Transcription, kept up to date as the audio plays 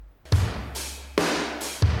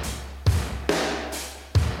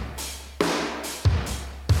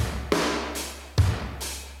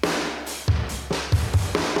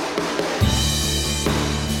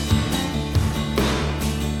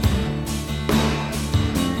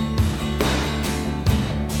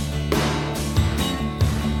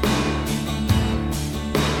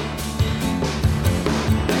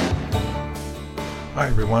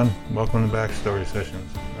everyone, welcome to Backstory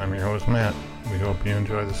Sessions. I'm your host Matt. We hope you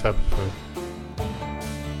enjoy this episode.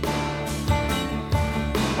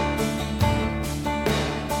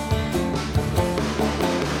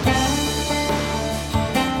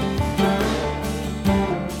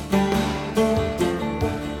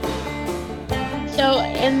 So,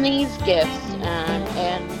 in these gifts,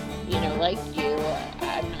 and like you,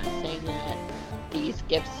 I'm not saying that these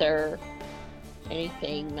gifts are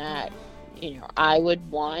anything that I would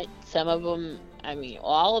want. Some of them,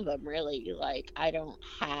 all of them really. Like, I don't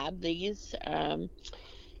have these,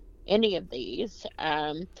 any of these.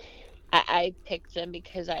 I picked them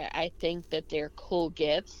because I think that they're cool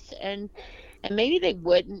gifts, and maybe they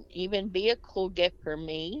wouldn't even be a cool gift for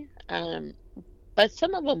me. But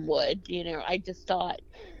some of them would. I just thought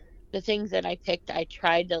the things that I picked, I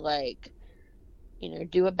tried to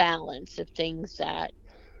do a balance of things that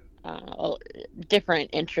different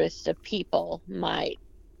interests of people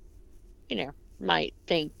you know, might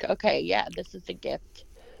think, okay, yeah, this is a gift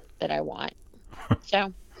that I want.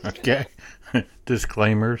 So, Okay.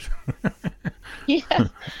 Disclaimers. yeah.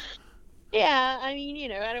 Yeah, I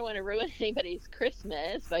don't want to ruin anybody's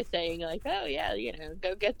Christmas by saying like, oh yeah,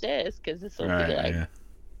 go get this because this will be Right, yeah.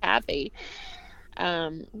 happy.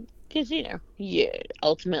 Because you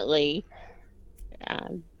ultimately,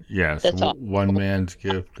 Yes, that's all. one man's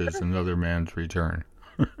gift is another man's return.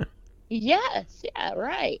 Yes, yeah,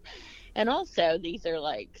 right. And also, these are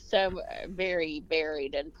like so very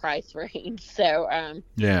varied in price range. So,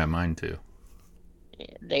 Yeah, mine too.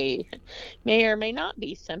 they may or may not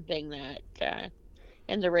be something that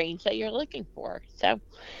in the range that you're looking for. So,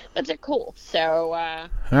 but they're cool. So,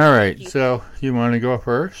 All right, you, so you want to go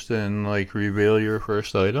first and reveal your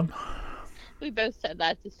first item? we both said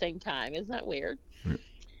that at the same time. Isn't that weird?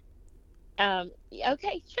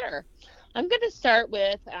 Okay, sure. I'm going to start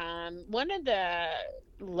with one of the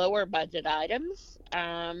lower budget items.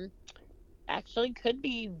 Actually, could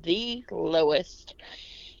be the lowest.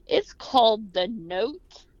 It's called the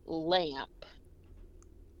Note Lamp.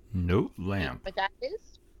 Note You know lamp. what that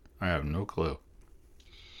is? I have no clue.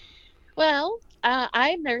 Well,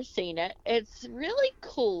 I've never seen it. It's really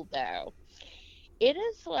cool though. It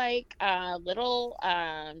is like a little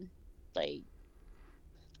like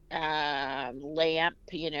lamp,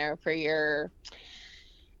 for your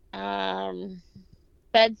um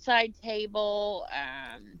bedside table,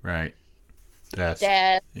 Right. Desk.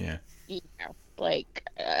 desk, Yeah. like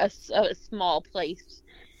a small place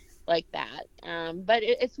like that. But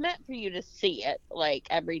it's meant for you to see it like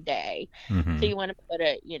every day. So Mm-hmm. you want to put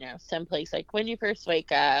it, someplace like when you first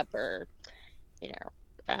wake up, or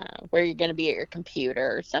where you're going to be at your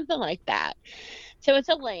computer or something like that. So it's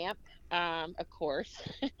a lamp, of course.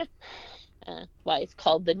 Why it's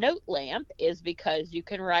called the Note Lamp is because you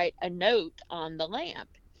can write a note on the lamp.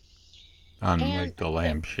 On And the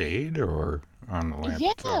lamp shade or on the lamp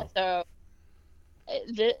yeah, itself? so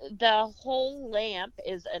the whole lamp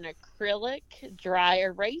is an acrylic dry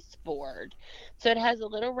erase board. So it has a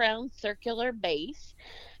little round circular base,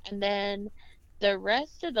 and then the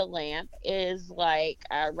rest of the lamp is like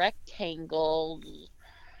a rectangle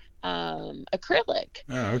acrylic.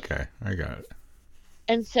 Oh, okay. I got it.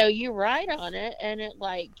 And so you write on it, and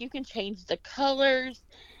you can change the colors,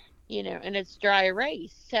 and it's dry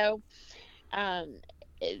erase. So um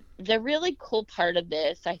the really cool part of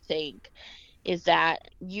this, I think, is that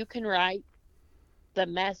you can write the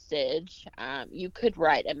message. You could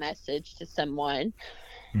write a message to someone,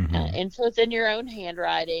 Mm-hmm. and so it's in your own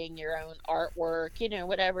handwriting, your own artwork,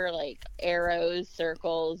 whatever, like arrows,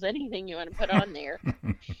 circles, anything you want to put on there,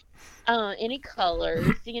 any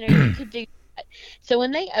colors, you could do that. So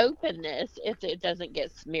when they open this, if it doesn't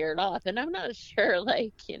get smeared off, and I'm not sure,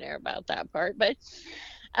 about that part, but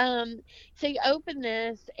um, so you open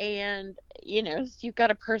this, and you've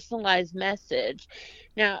got a personalized message.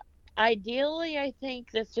 Now, ideally, I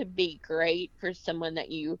think this would be great for someone that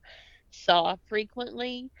you saw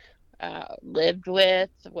frequently, lived with,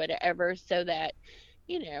 whatever, so that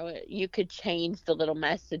you could change the little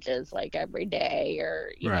messages like every day,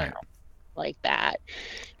 or Right. like that.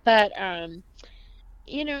 But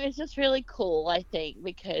it's just really cool, I think,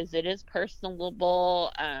 because it is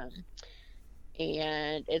personable.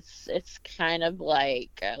 And it's kind of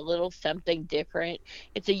like a little something different.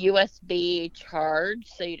 It's a USB charge,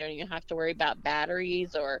 so you don't even have to worry about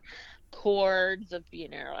batteries or cords.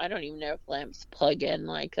 I don't even know if lamps plug in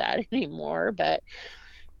like that anymore, but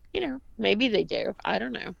maybe they do. I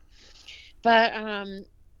don't know. But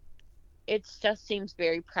it just seems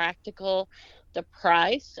very practical. The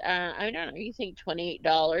price, I don't know. You think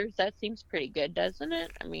 $28? That seems pretty good, doesn't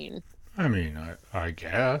it? I mean, I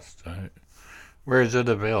guess. Where is it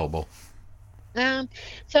available? Um,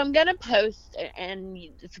 so I'm gonna post, and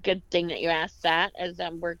it's a good thing that you asked that, as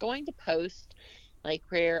we're going to post like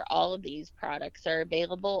where all of these products are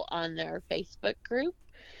available on their Facebook group.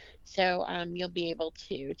 So you'll be able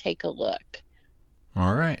to take a look.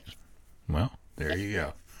 All right. Well, there you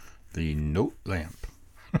go. The Note lamp.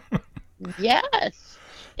 Yes,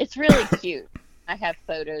 it's really cute. I have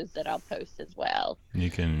photos that I'll post as well.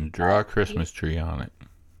 You can draw a Yeah, Christmas tree on it.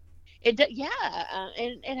 yeah,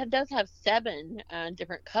 and it does have seven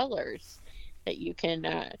different colors that you can.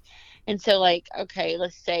 And so, like, okay,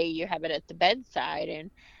 let's say you have it at the bedside,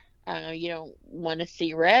 and you don't want to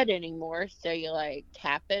see red anymore, so you like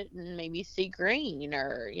tap it and maybe see green,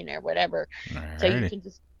 or whatever. So you Alrighty. can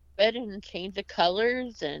just tap it and change the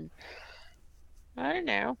colors, and I don't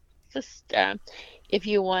know. Just if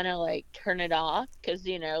you want to like turn it off, because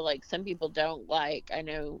like some people don't like. I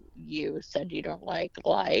know you said you don't like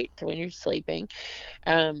light when you're sleeping.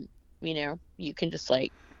 Um, you can just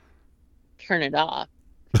like turn it off.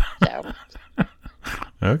 So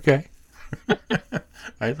Okay.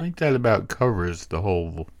 I think that about covers the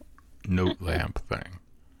whole Note lamp thing.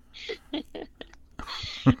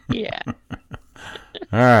 yeah.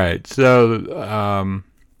 All right. So,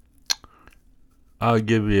 I'll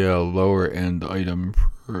give you a lower end item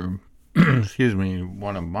for, excuse me,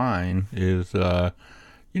 one of mine is,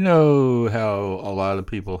 you know how a lot of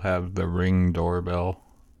people have the Ring doorbell?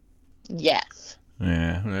 Yes.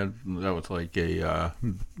 Yeah, that was like a,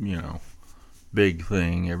 you know, big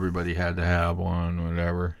thing. Everybody had to have one,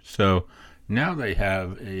 whatever. So now they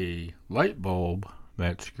have a light bulb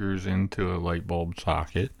that screws into a light bulb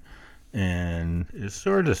socket and it's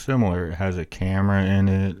sort of similar. It has a camera in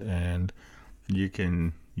it and you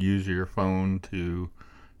can use your phone to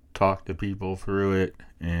talk to people through it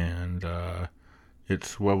and it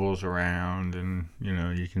swivels around and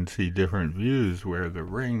you can see different views where the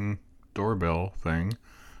Ring doorbell thing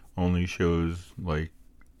only shows like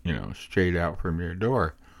straight out from your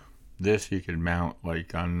door. This you could mount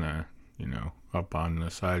like on the up on the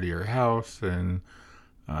side of your house and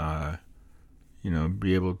uh,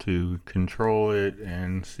 be able to control it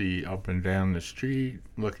and see up and down the street,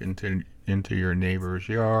 look into your neighbor's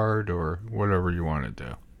yard or whatever you want to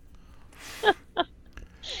do.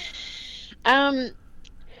 Um.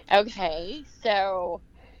 Okay. So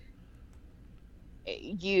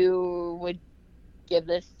you would give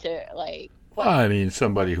this to like Well, what? I mean,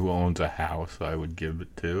 somebody who owns a house, I would give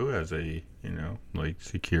it to as a like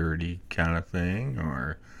security kind of thing,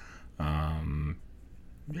 or um,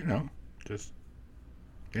 you know, just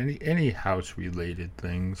any house related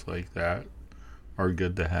things like that are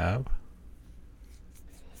good to have.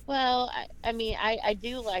 Well, I mean, I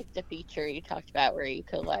do like the feature you talked about where you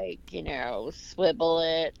could like, swivel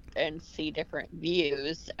it and see different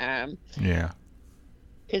views. Yeah,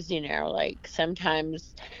 Because, like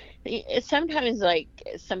sometimes like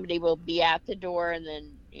somebody will be at the door, and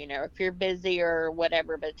then, if you're busy or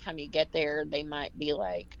whatever, by the time you get there, they might be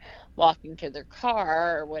like walking to their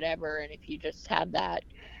car or whatever. And if you just have that,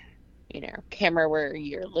 camera where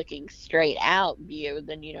you're looking straight out view,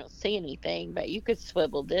 then you don't see anything. But you could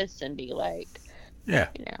swivel this and be like, yeah,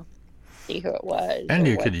 you know, see who it was and or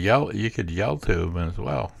you what. could yell. You could yell to them as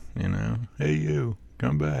well. Hey you,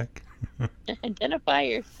 come back. Identify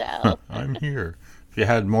yourself. I'm here. If you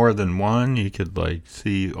had more than one, you could like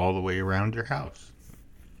see all the way around your house,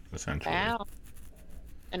 essentially. Wow.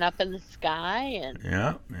 And up in the sky and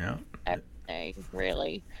Yeah, yeah, everything,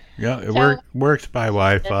 really. yeah. It So, works by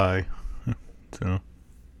Wi-Fi. So,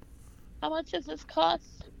 how much does this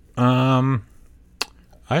cost? um,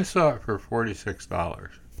 I saw it for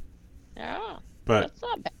 $46, Oh, but that's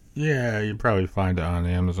not bad. yeah, you probably find it on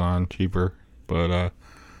Amazon cheaper. But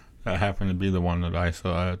that happened to be the one that I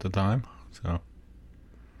saw at the time. So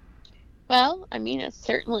Well, I mean, it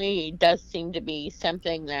certainly does seem to be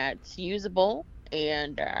something that's usable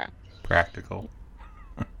and practical.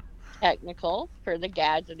 technical for the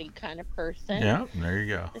gadgety kind of person. Yeah, there you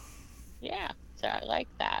go. Yeah, so I like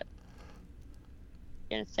that.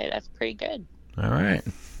 I'm gonna say that's pretty good. All right.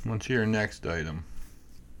 What's your next item?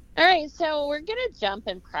 All right, so we're gonna jump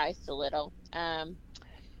in price a little.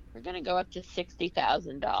 We're gonna go up to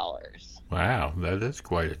 $60,000. Wow, that is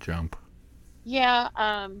quite a jump. Yeah,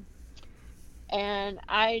 and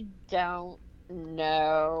I don't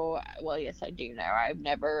know. Well, yes, I do know. I've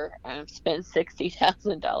never spent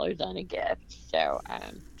 $60,000 on a gift. So,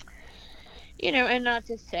 and not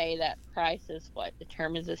to say that price is what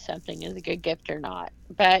determines if something is a good gift or not,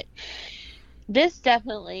 but this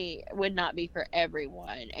definitely would not be for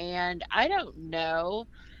everyone. And I don't know,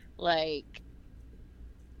 like,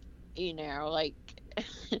 like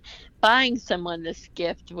buying someone this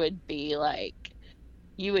gift would be like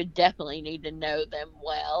you would definitely need to know them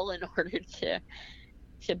well in order to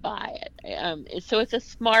buy it. So it's a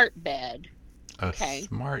smart bed. A Okay.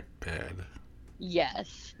 smart bed.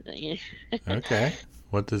 Yes. Okay.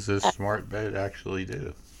 What does this smart bed actually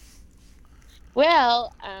do?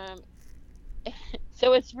 Well,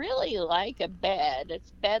 so it's really like a bed.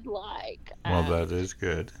 It's bed-like. Well, that is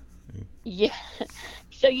good. Yeah.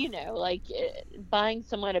 So like buying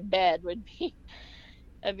someone a bed would be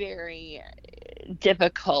a very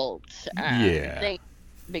difficult Yeah. thing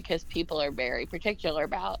because people are very particular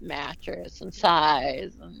about mattress and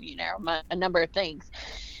size and a number of things.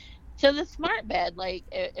 So the smart bed, like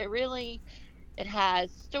it really it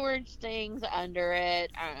has storage things under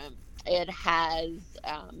it. It has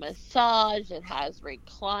massage. It has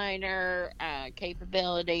recliner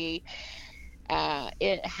capability.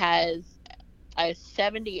 It has a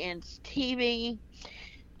 70-inch TV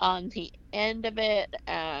on the end of it.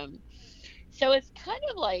 So it's kind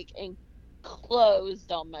of like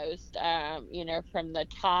enclosed almost, from the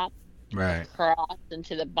top Right. across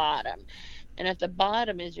into the bottom. And at the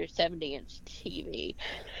bottom is your 70-inch TV.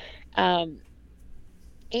 Um,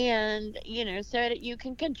 and, so that you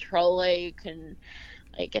can control it. You can,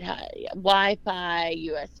 like, it has Wi-Fi,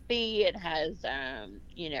 USB. It has,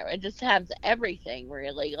 it just has everything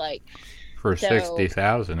really. Like, For so,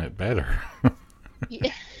 60,000, it better.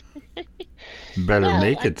 yeah. Better Well,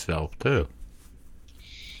 make itself too.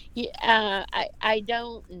 yeah, I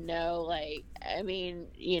don't know. Like, I mean,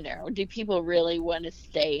 do people really want to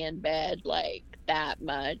stay in bed like that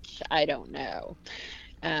much? I don't know.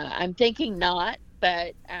 I'm thinking not,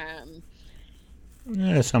 but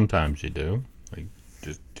Yeah, sometimes you do. Like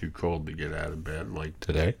just too cold to get out of bed, like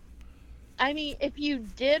today. I mean, if you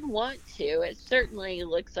did want to, it certainly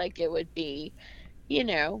looks like it would be, you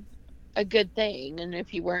know, a good thing. And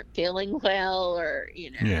if you weren't feeling well, or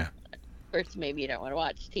Yeah. of course, maybe you don't want to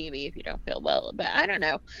watch TV if you don't feel well, but I don't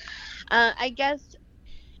know. I guess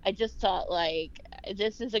I just thought like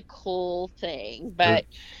this is a cool thing, Does, but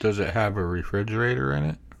does it have a refrigerator in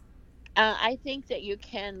it? I think that you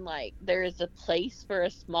can like there is a place for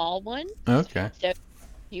a small one, Okay. so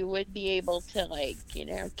you would be able to like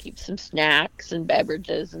keep some snacks and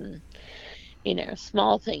beverages and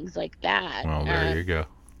small things like that. Well, there you go.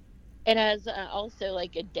 It has also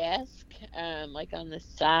like a desk, like on the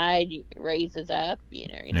side, raises up, so you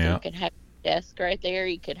Yeah. can have a desk right there.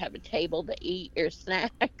 You could have a table to eat your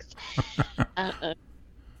snacks. uh,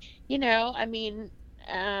 I mean,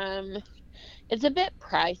 um, it's a bit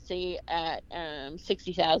pricey at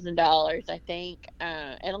 $60,000, I think,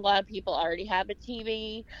 and a lot of people already have a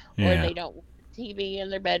TV, or Yeah. they don't want a TV in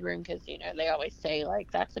their bedroom because they always say like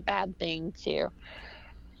that's a bad thing to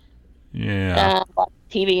Yeah. watch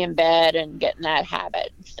TV in bed and get in that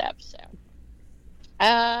habit and stuff. So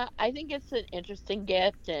I think it's an interesting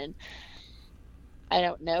gift, and I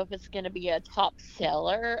don't know if it's going to be a top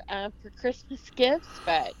seller for Christmas gifts,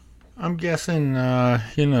 but I'm guessing,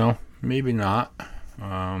 maybe not.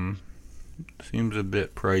 Um, Seems a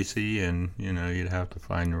bit pricey, and you'd have to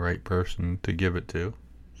find the right person to give it to.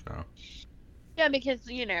 So. yeah, because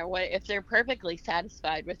what if they're perfectly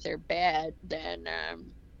satisfied with their bed, then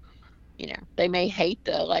they may hate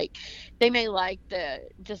they may like the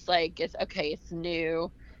just like it's okay, it's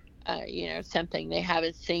new, something they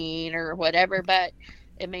haven't seen or whatever, but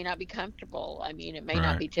it may not be comfortable. I mean, it may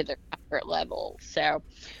not Right. be to their comfort level. So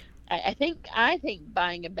I think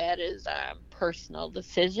buying a bed is a personal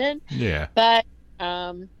decision, Yeah. but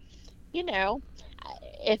um, you know,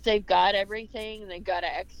 if they've got everything, they've got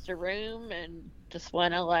an extra room and just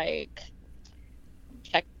want to like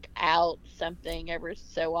check out something ever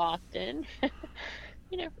so often,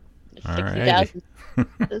 you know, All sixty righty. thousand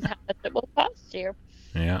is how much it will cost you.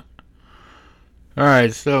 Yeah. All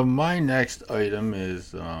right. So my next item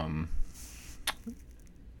is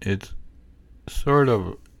it's sort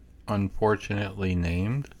of unfortunately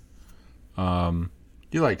named.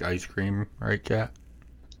 You like ice cream, right, Kat?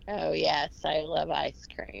 Oh yes, I love ice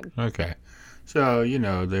cream. Okay. So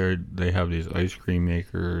they have these ice cream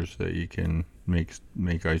makers that you can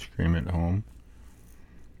make ice cream at home.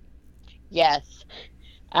 Yes,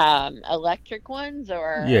 electric ones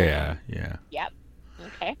or Yeah, yeah. yep.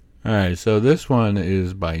 Okay, All right. So this one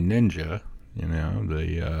is by Ninja.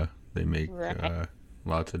 They make right.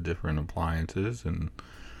 lots of different appliances, and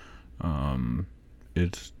um,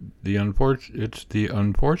 it's the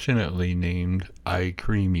unfortunately named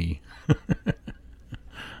iCreamy.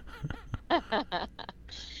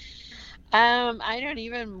 I don't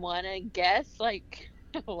even want to guess like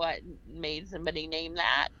what made somebody name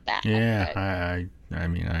that, Yeah, but I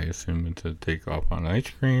mean, I assume it's a takeoff on ice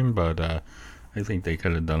cream, but I think they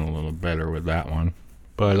could have done a little better with that one.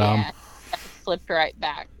 But yeah, slipped right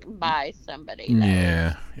back by somebody that was.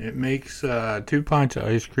 yeah, it makes 2 pints of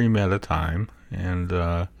ice cream at a time, and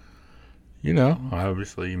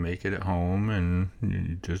obviously you make it at home, and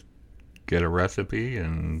you just get a recipe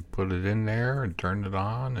and put it in there and turn it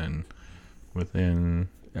on, and within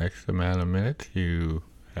X amount of minutes you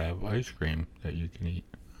have ice cream that you can eat.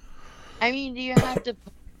 I mean, do you have to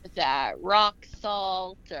put that rock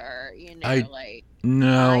salt or I like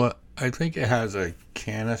I No, I think it has a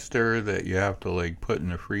canister that you have to like put in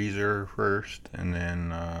the freezer first, and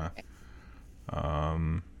then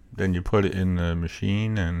you put it in the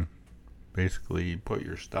machine and basically put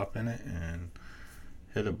your stuff in it and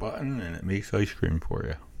hit a button and it makes ice cream for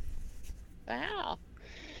you. wow.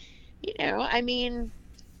 I mean,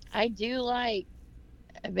 I do like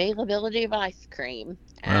availability of ice cream.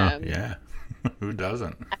 Well, yeah, who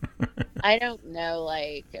doesn't? I don't know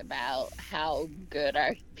like about how good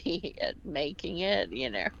I'd be at making it,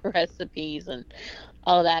 recipes and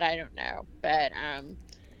all that. I don't know, but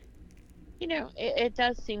it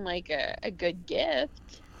does seem like a good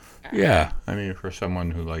gift. Yeah, I mean, for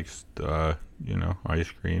someone who likes,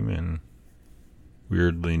 ice cream and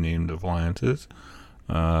weirdly named appliances,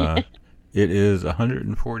 uh, it is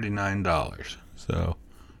 $149. So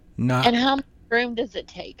not. And how much room does it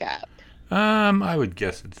take up? I would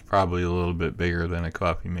guess it's probably a little bit bigger than a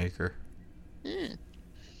coffee maker. Hmm.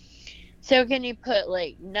 So can you put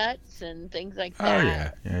like nuts and things like Oh that?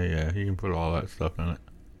 yeah. You can put all that stuff in it.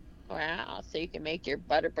 Wow. So you can make your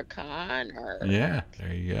butter pecan or Yeah,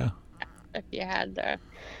 there you go. if you had the,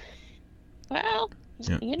 well,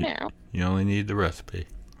 You, you you, know. you only need the recipe.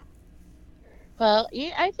 Well,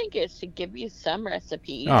 yeah, I think it should give you some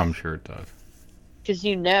Oh, I'm recipes sure it does. because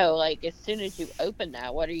like as soon as you open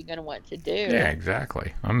that, what are you going to want to Yeah, do?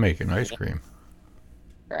 exactly. I'm making ice Yeah, cream.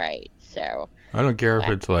 right. So I don't care if well,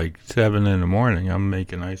 it's like 7 in the morning. I'm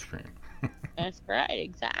making ice cream. that's right,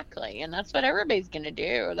 exactly, and that's what everybody's going to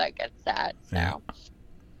do that gets that. Yeah.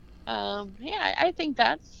 So, yeah, I think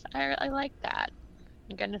I like that.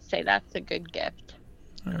 I'm going to say that's a good gift,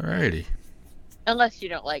 Alrighty. unless you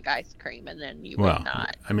don't like ice cream, and then you would Well,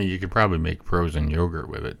 not. I mean, you could probably make frozen yogurt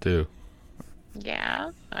with it too.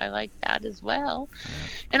 Yeah, I like that as well. Yeah.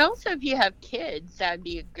 And also, if you have kids, that'd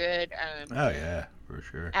be a good Oh yeah, for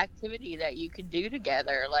sure. activity that you could do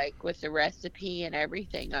together, like with the recipe and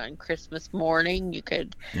everything on Christmas morning. You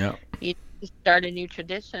could Yep. you start a new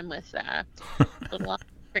tradition with a little ice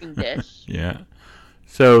cream dish. Yeah.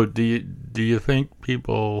 So do you think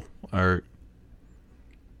people are?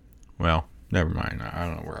 Well, never mind. I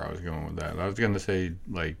don't know where I was going with that. I was going to say,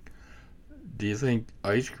 like, do you think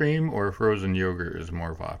ice cream or frozen yogurt is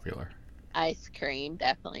more popular? Ice cream,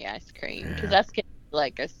 definitely ice cream, because Yeah. that's gonna be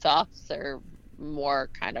like a soft serve, more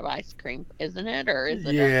kind of ice cream, isn't it? Or is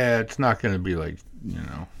it a Yeah, it's not going to be like,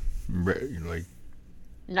 like,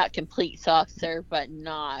 not complete soft serve, but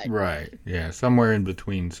not? right. Yeah, somewhere in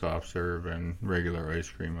between soft serve and regular ice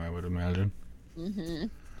cream, I would imagine. Hmm.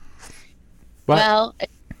 But Well,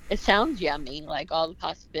 it sounds yummy, like all the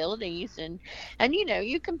possibilities, and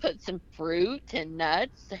you can put some fruit and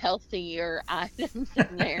nuts, healthier items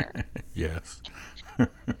in there, yes.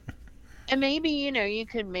 and maybe you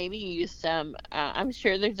could maybe use some. I'm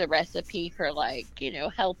sure there's a recipe for like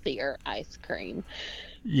healthier ice cream.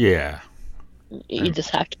 Yeah. You Um,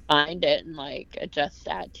 just have to find it and like adjust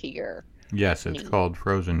that to your yes, it's needs. called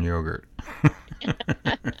frozen yogurt.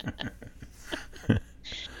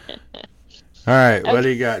 All right, what Okay. do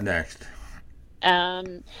you got next?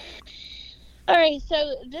 Um. All right.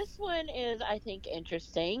 So this one is, I think,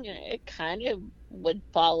 interesting. It kind of would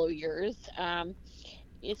follow yours. So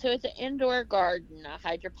it's an indoor garden, a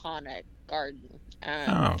hydroponic garden.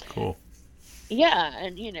 Oh, cool. Yeah,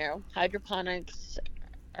 and hydroponics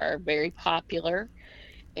are very popular,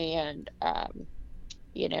 and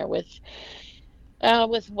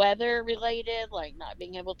with weather related, like not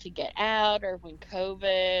being able to get out, or when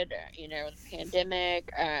COVID, the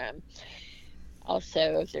pandemic.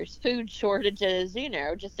 Also, if there's food shortages,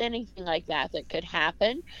 just anything like that that could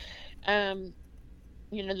happen. Um,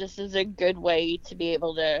 this is a good way to be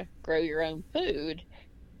able to grow your own food.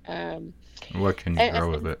 Um, What can you and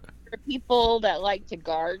grow with it? for people that like to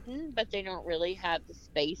garden, but they don't really have the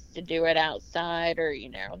space to do it outside, or they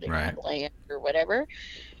don't Right. have land or whatever.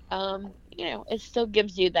 It still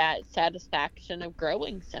gives you that satisfaction of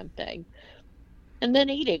growing something and then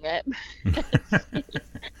eating it.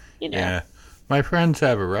 you know. Yeah. My friends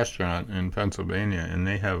have a restaurant in Pennsylvania, and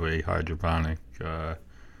they have a hydroponic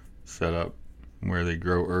setup where they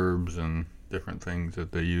grow herbs and different things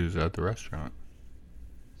that they use at the restaurant.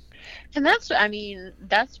 And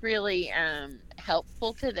that's really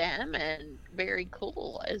helpful to them and very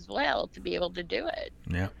cool as well to be able to do it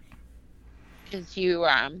Yeah. because you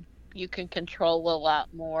can control a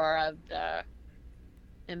lot more of the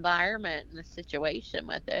environment and the situation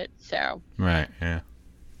with it. So Right. Yeah.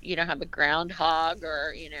 you don't have a groundhog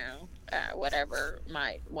or whatever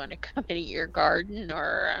might want to come into your garden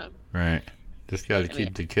or Right. Just got to I mean,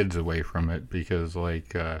 keep the kids away from it because,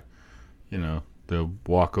 like, they'll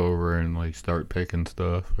walk over and like start picking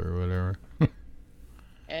stuff or whatever.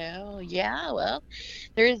 oh yeah, well,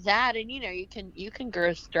 there's that, and you can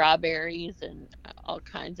grow strawberries and all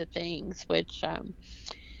kinds of things, which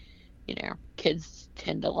kids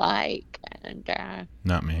tend to like, and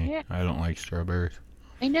Not me. yeah, I don't like strawberries.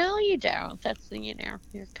 I know you don't. That's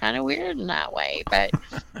you're kind of weird in that way, but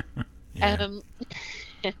Yeah. um,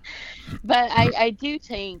 but I do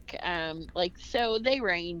think like so they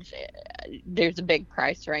range. There's a big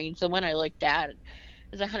price range. The one I looked at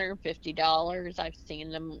is $150. I've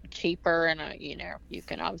seen them cheaper, and you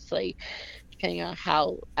can obviously, depending on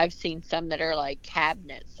how, I've seen some that are like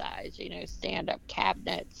cabinet size, stand up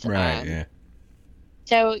cabinets. Right. Yeah.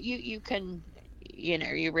 So you can,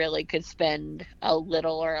 you really could spend a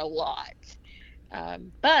little or a lot,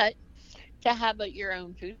 but to have your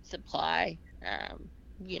own food supply,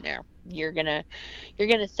 you know, you're gonna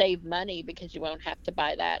save money because you won't have to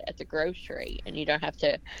buy that at the grocery, and you don't have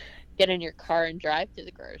to get in your car and drive to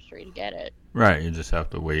the grocery to get it. Right. You just have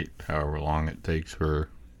to wait however long it takes for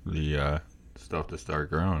the stuff to start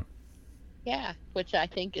growing. Yeah, which I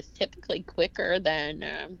think is typically quicker than,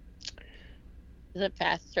 is it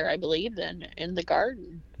faster, I believe, than in the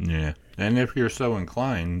garden. Yeah. And if you're so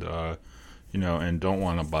inclined, and don't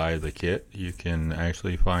want to buy the kit, you can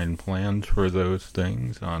actually find plans for those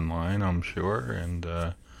things online, I'm sure, and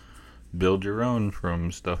build your own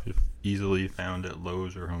from stuff easily found at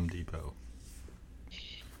Lowe's or Home Depot.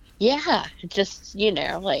 Yeah, just,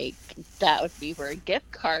 like that would be where a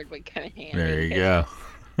gift card would come in There handy you because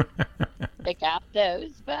go. pick out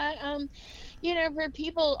those. But, for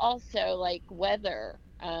people also like weather,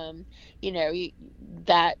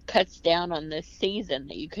 that cuts down on this season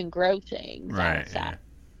that you can grow things Right, outside, yeah.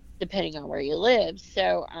 depending on where you live.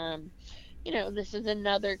 So, this is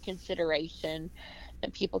another consideration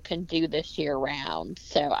that people can do this year round.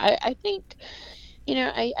 So I think,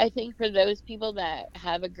 I think for those people that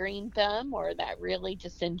have a green thumb or that really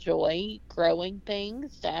just enjoy growing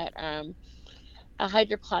things, that a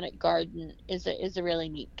hydroponic garden is a really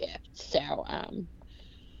neat gift. So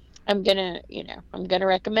I'm gonna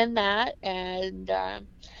recommend that, and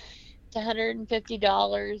it's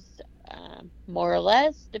 $150, more or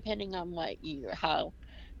less, depending on how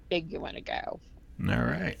big you want to go. All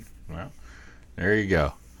right. Well, there you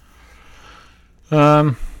go.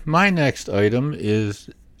 My next item is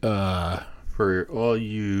for all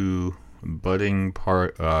you budding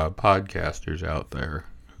podcasters out there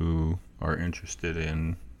who are interested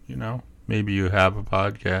in, maybe you have a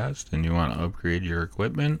podcast and you want to upgrade your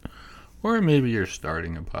equipment, or maybe you're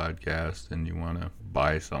starting a podcast and you want to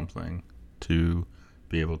buy something to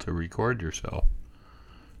be able to record yourself.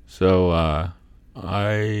 So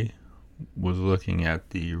I was looking at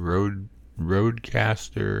the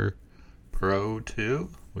Rodecaster Pro 2,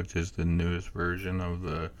 which is the newest version of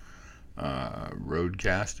the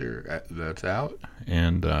Rodecaster that's out,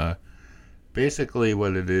 and basically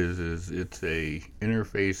what it is it's a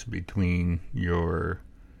interface between your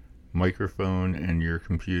microphone and your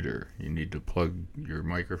computer. You need to plug your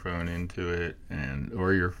microphone into it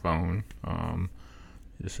or your phone,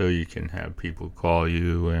 so you can have people call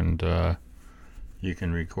you and you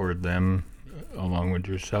can record them along with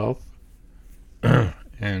yourself.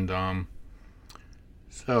 And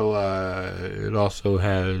so it also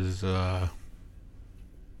has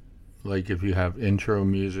like if you have intro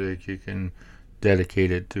music, you can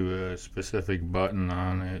dedicate it to a specific button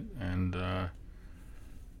on it, and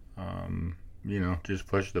just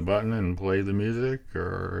push the button and play the music,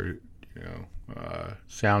 or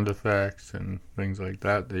sound effects and things like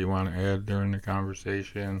that you want to add during the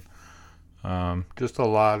conversation. Just a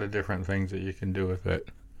lot of different things that you can do with it.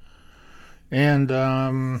 And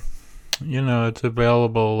it's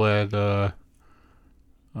available at a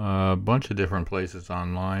bunch of different places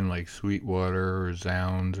online, like Sweetwater or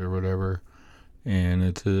Zounds or whatever. And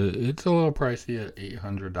it's a little pricey at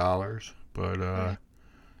 $800, but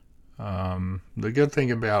the good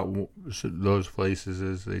thing about those places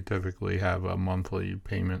is they typically have a monthly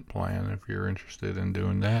payment plan if you're interested in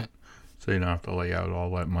doing that, so you don't have to lay out all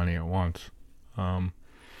that money at once.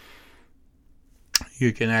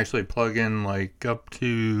 You can actually plug in like up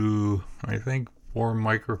to, I think, 4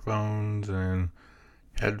 microphones and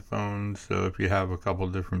headphones. So if you have a couple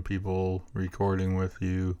different people recording with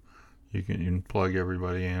you, you can plug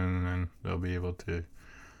everybody in and they'll be able to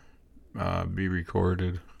be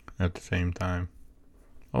recorded at the same time,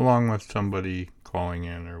 along with somebody calling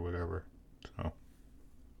in or whatever. So.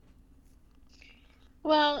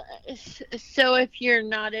 Well, so if you're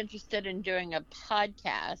not interested in doing a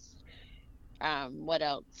podcast, what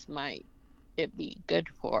else might it be good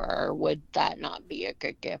for, or would that not be a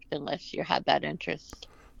good gift unless you had that interest?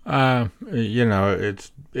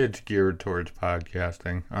 It's geared towards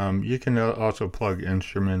podcasting. You can also plug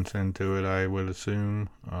instruments into it, I would assume.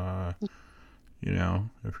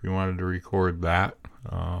 If you wanted to record that.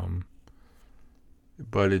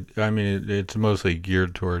 But it's mostly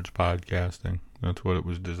geared towards podcasting. That's what it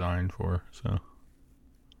was designed for. So.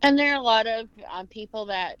 And there are a lot of people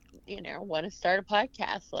that want to start a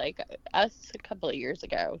podcast, like us a couple of years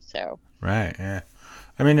ago. So. Right. Yeah.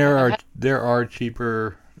 I mean, there are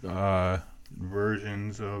cheaper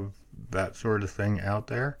versions of that sort of thing out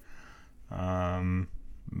there. I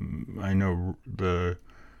know the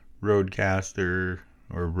Rodecaster,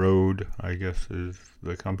 or Rode, I guess, is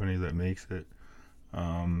the company that makes it.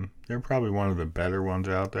 They're probably one of the better ones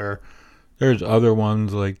out there. There's other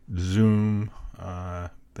ones like Zoom.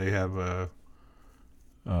 They have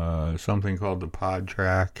something called the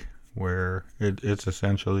PodTrack, where it's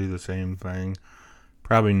essentially the same thing.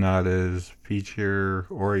 Probably not as feature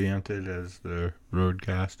oriented as the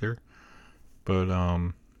Rodecaster, but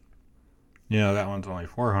that one's only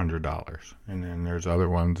 $400, and then there's other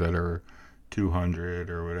ones that are $200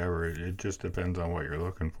 or whatever. It just depends on what you're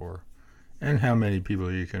looking for, and how many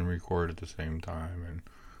people you can record at the same time, and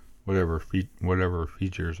whatever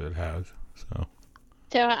features it has.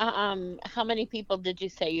 So, how many people did you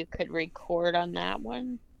say you could record on that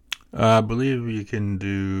one? I believe you can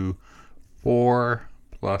do 4.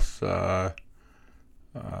 Plus, you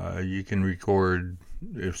can record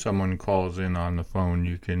if someone calls in on the phone.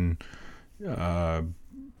 You can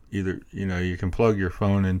you can plug your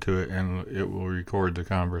phone into it and it will record the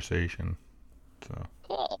conversation. So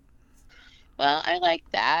cool. Well, I like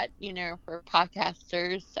that. For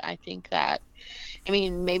podcasters, I think that. I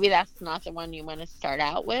mean, maybe that's not the one you want to start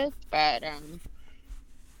out with, but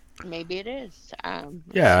maybe it is.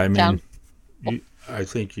 Yeah, I mean. I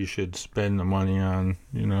think you should spend the money on,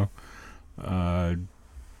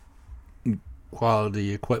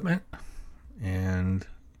 quality equipment and,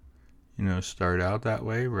 start out that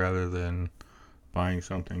way rather than buying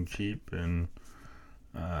something cheap and,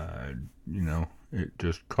 it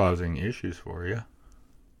just causing issues for you.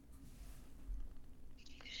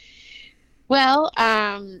 Well,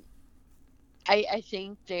 I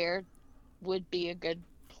think there would be a good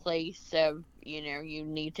place of, you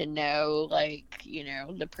need to know, like,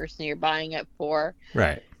 the person you're buying it for.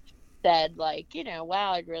 Right. Said, like,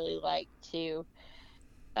 wow, I'd really like to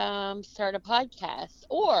start a podcast.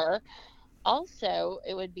 Or also,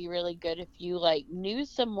 it would be really good if you, like, knew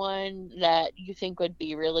someone that you think would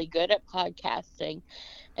be really good at podcasting,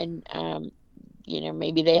 and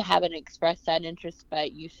maybe they haven't expressed that interest,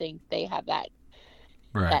 but you think they have that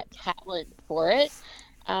talent for it.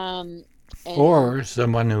 Or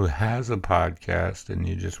someone who has a podcast and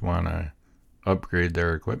you just want to upgrade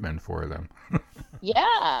their equipment for them.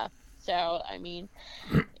 Yeah. So, I mean,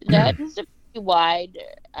 that is a pretty wide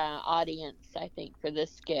audience, I think, for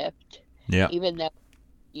this gift. Yeah. Even though,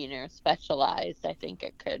 specialized, I think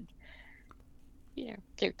it could,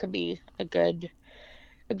 there could be a good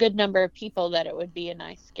number of people that it would be a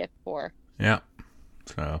nice gift for. Yeah.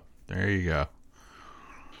 So, there you go.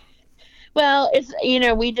 Well, it's,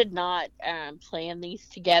 we did not plan these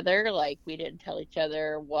together. Like, we didn't tell each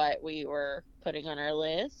other what we were putting on our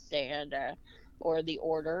list and or the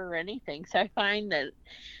order or anything. So I find that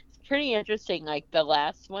it's pretty interesting, like the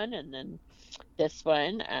last one and then this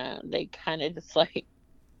one. They kind of just like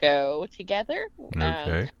go together.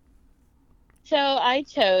 Okay. So I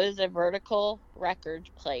chose a vertical record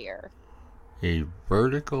player. A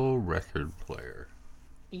vertical record player.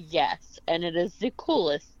 Yes, and it is the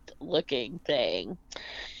coolest looking thing.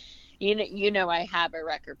 I have a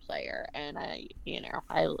record player, and I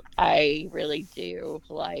really do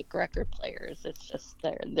like record players. It's just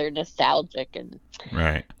they're nostalgic and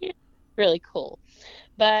right, really cool.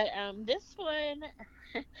 But this one,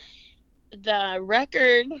 the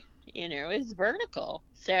record, is vertical,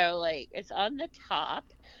 so like it's on the top,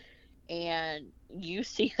 and you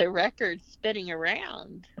see the record spinning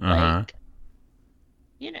around, like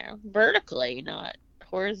vertically, not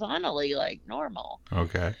horizontally like normal.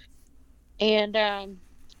 Okay. And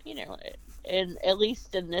and at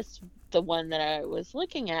least in the one that I was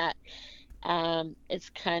looking at, it's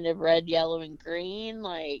kind of red, yellow, and green,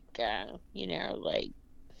 like like,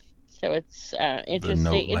 so it's The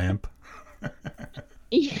note interesting. lamp.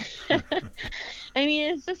 I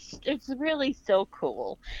mean, it's really so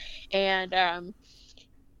cool, and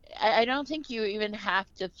I don't think you even have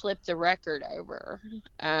to flip the record over,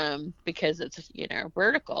 because it's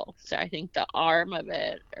vertical. So I think the arm of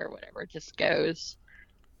it or whatever just goes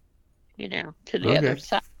to the other Okay.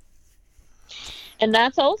 side, and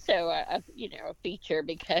that's also a feature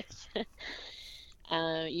because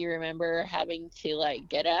you remember having to like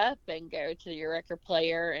get up and go to your record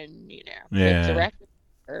player and flip the Yeah. record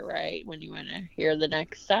over, right, when you want to hear the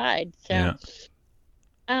next side. So Yeah.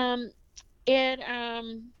 um it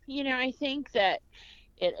I think that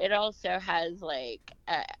it also has like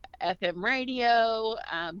FM radio,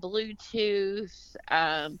 Bluetooth,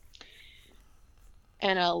 an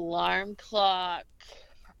alarm clock.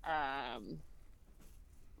 um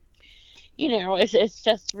it's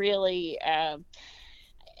just really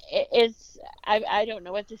it's I don't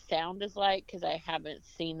know what the sound is like because I haven't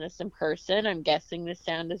seen this in person. I'm guessing the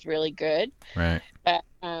sound is really good, Right. but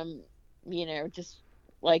just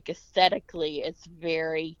like aesthetically, it's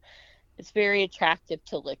very attractive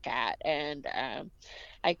to look at, and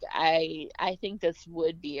I think this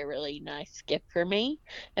would be a really nice gift for me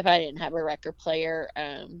if I didn't have a record player.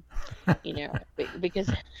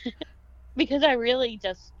 Because I really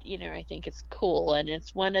just I think it's cool, and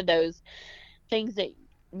it's one of those things that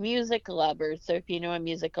music lovers. So if you know a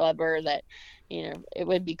music lover, that it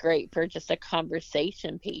would be great for just a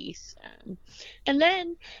conversation piece. And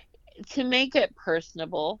then to make it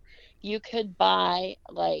personable, you could buy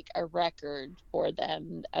like a record for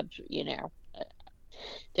them of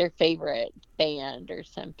their favorite band or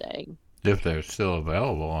something. If they're still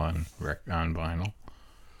available on vinyl.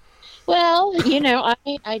 Well,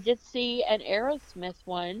 I did see an Aerosmith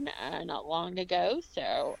one not long ago,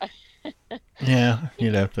 so Yeah,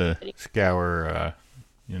 you'd have to scour,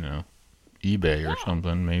 you know, eBay or yeah.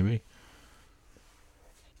 something, maybe.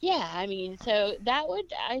 Yeah, I mean, so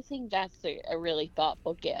I think that's a really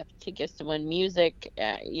thoughtful gift to give someone music.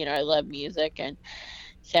 I love music. And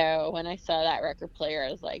so when I saw that record player,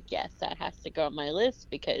 I was like, yes, that has to go on my list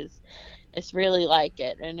because it's really like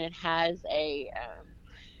it. And it has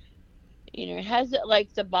it has like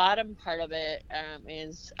the bottom part of it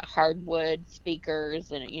is hardwood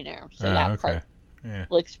speakers, and, so Oh, that part okay. Yeah.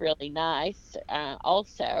 looks really nice,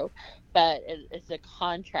 also, but it's a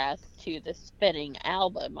contrast to the spinning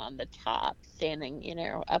album on the top, standing,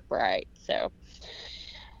 upright. So,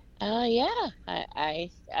 yeah,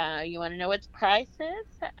 you want to know what the price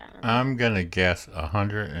is? I'm gonna guess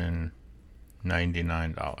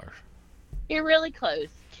 $199. You're really close,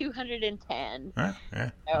 210. Huh?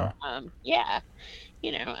 Yeah. So, Oh. yeah,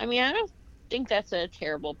 I mean, I don't think that's a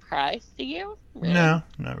terrible price. Do you really? No,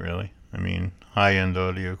 not really. I mean, high-end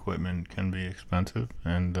audio equipment can be expensive,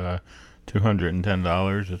 and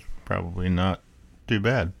 $210 is probably not too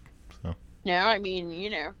bad. So No, I mean,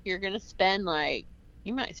 you're gonna spend like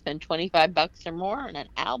you might spend $25 or more on an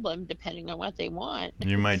album depending on what they want.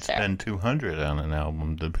 you might So spend 200 on an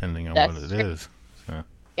album, depending on what that's it true. is. So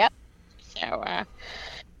Yep. So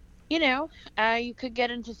you could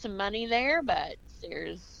get into some money there, but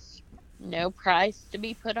there's no price to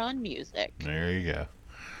be put on music. there you go.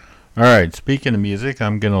 All right. Speaking of music,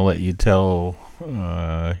 I'm gonna let you tell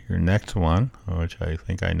your next one, which I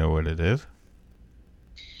think I know what it is.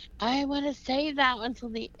 I want to save that one till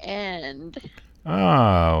the end.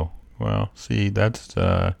 Oh, well, see, that's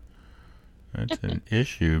an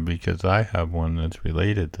issue because I have one that's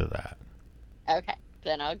related to that. Okay,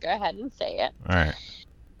 then I'll go ahead and say it. All right.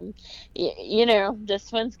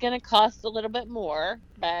 This one's gonna cost a little bit more,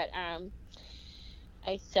 but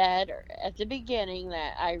I said at the beginning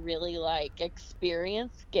that I really like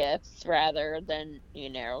experience gifts rather than,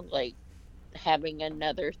 like having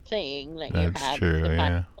another thing that you That's have true. to buy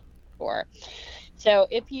Yeah. for. So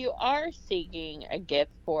if you are seeking a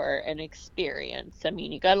gift for an experience, I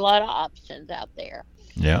mean, you got a lot of options out there,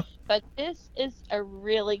 Yeah. but this is a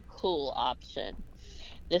really cool option.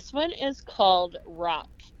 This one is called Rock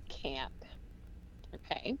Camp.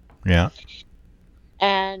 Okay. Yeah.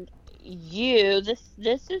 And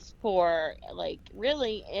this is for like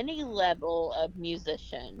really any level of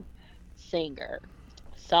musician, singer,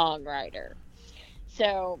 songwriter.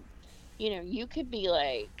 So you could be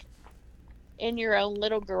like in your own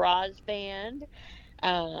little garage band.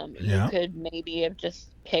 You Yeah. could maybe have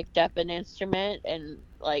just picked up an instrument and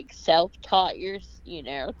like self-taught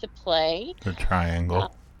to play. The uh,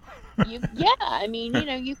 triangle. yeah, I mean,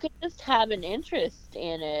 you could just have an interest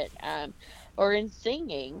in it, or in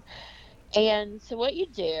singing. And so what you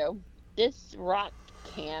do, this rock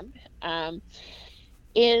camp, um,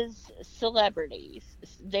 is celebrities.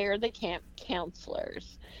 They're the camp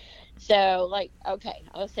counselors. So, like, okay,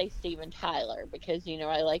 I'll say Steven Tyler because,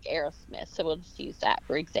 I like Aerosmith. So we'll just use that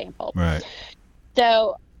for example. Right.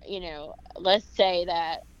 So, let's say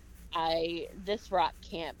that this rock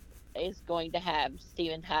camp is going to have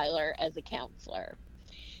Steven Tyler as a counselor.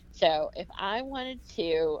 So if I wanted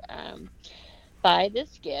to buy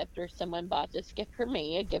this gift, or someone bought this gift for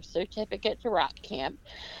me, a gift certificate to rock camp,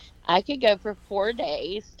 I could go for 4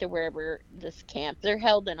 days to wherever this camp. They're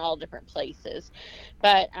held in all different places,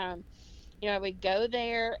 but I would go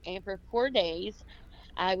there, and for 4 days,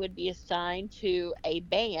 I would be assigned to a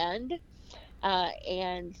band,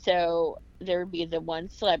 and so there would be the one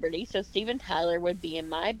celebrity. So Steven Tyler would be in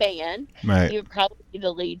my band. Right. He would probably be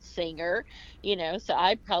the lead singer, so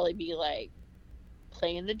I'd probably be like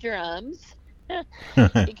playing the drums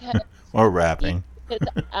because Or you rapping. because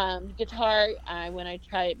guitar, when I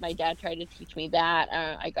tried, my dad tried to teach me that.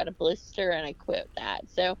 I got a blister and I quit that.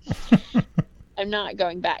 So I'm not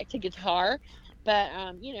going back to guitar, but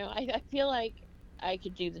I feel like I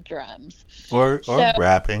could do the drums. Or So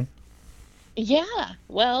rapping. yeah,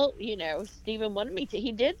 well, Steven wanted me to.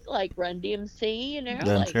 He did like Run DMC, That's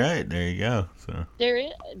like right. There you go. So. there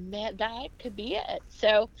is man, that could be it.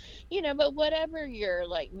 So, but whatever your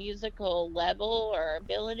like musical level or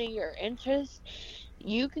ability or interest,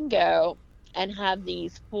 you can go and have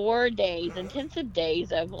these 4 days, intensive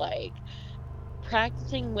days of like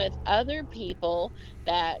practicing with other people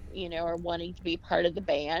that, are wanting to be part of the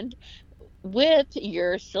band with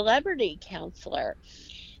your celebrity counselor.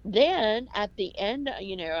 Then at the end,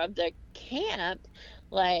 of the camp,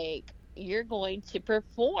 like you're going to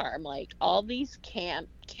perform. Like all these camp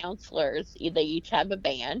counselors, they each have a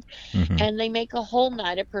band, Hmm. and they make a whole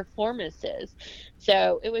night of performances.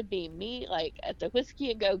 So it would be me, like at the Whiskey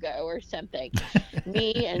a Go Go or something,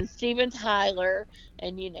 me and Steven Tyler,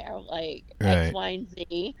 and like X, Right. Y, and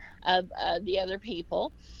Z of the other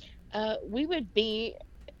people. We would be,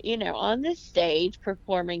 on this stage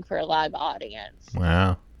performing for a live audience.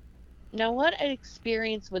 Wow. Now, what an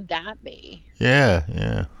experience would that be? Yeah.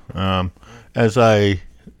 Yeah. Um, as I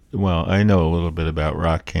know a little bit about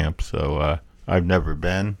rock camp, so I've never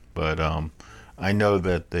been, but I know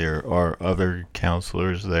that there are other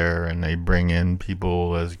counselors there, and they bring in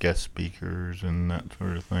people as guest speakers and that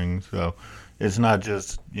sort of thing. So it's not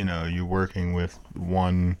just you working with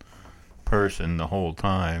one person the whole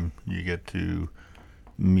time. You get to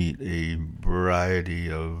meet a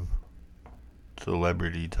variety of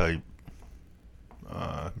celebrity type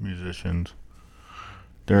musicians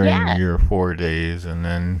during Yeah. your 4 days, and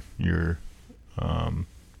then your um,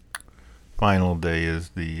 final day is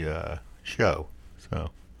the show.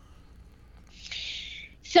 So.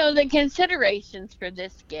 So the considerations for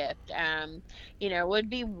this gift, would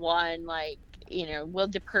be one, like, will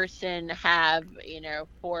the person have,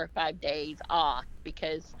 4 or 5 days off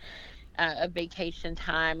because of vacation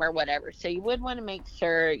time or whatever. So you would want to make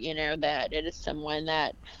sure, that it is someone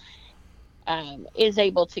that is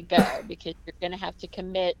able to go, because you're going to have to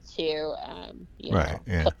commit to, Right.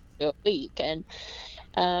 Yeah. close to a week. And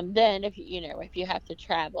then if you have to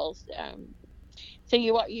travel, so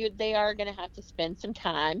they are going to have to spend some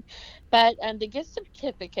time, but the gift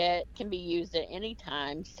certificate can be used at any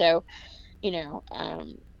time. So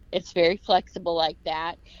it's very flexible like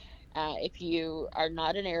that. If you are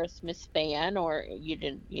not an Aerosmith fan, or you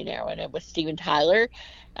didn't, and it was Steven Tyler,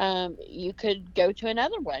 you could go to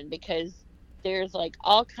another one, because there's like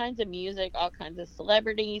all kinds of music, all kinds of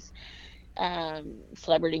celebrities,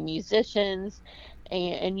 celebrity musicians,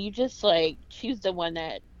 and you just like choose the one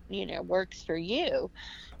that works for you.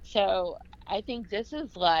 So I think this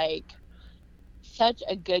is like such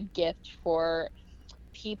a good gift for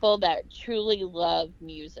people that truly love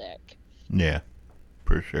music. Yeah.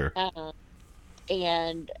 For sure. Um,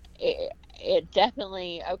 and it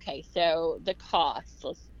definitely, okay, so the cost,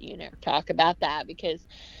 let's talk about that, because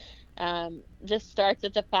this starts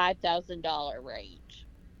at the $5,000 range.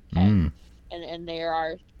 Okay. Mm. And there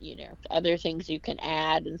are other things you can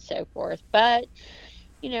add and so forth, but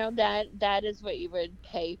that is what you would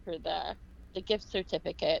pay for the gift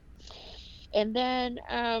certificate. And then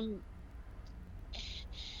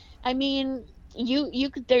I mean, you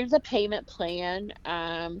could, there's a payment plan.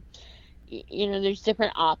 There's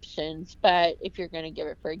different options, but if you're going to give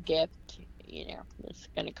it for a gift, it's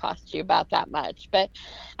going to cost you about that much. But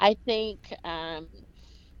I think um,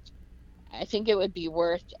 I think it would be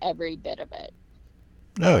worth every bit of it.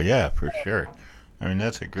 Oh yeah, for sure. I mean,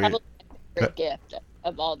 that's a great. Probably my favorite gift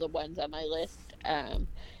of all the ones on my list.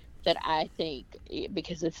 That I think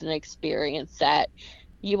because it's an experience that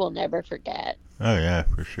you will never forget. Oh yeah,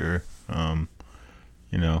 for sure.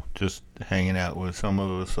 Just hanging out with some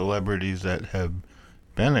of the celebrities that have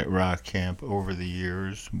been at rock camp over the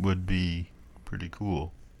years would be pretty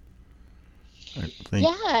cool. I think.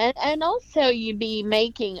 Yeah, and also you'd be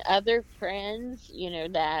making other friends,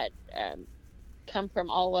 that come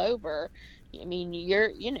from all over. I mean,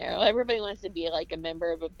 everybody wants to be like a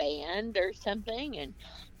member of a band or something, and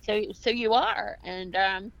so you are, and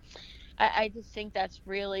I just think that's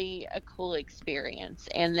really a cool experience.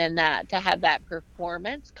 And then that to have that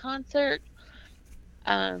performance concert,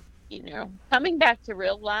 coming back to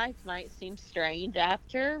real life might seem strange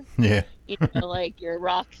after, Yeah. like you're a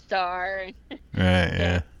rock star, and Right.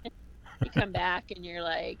 then Yeah. you come back and you're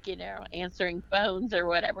like, answering phones or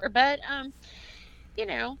whatever. But you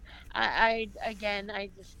know, I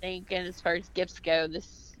just think, and as far as gifts go,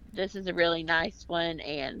 this is a really nice one,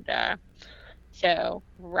 and so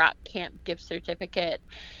Rock Camp gift certificate,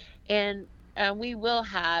 and we will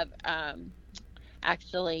have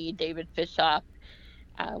actually David Fishoff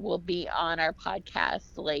will be on our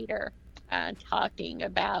podcast later, talking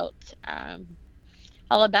about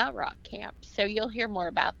all about Rock Camp. So you'll hear more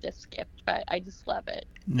about this gift, but I just love it.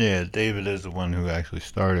 Yeah. David is the one who actually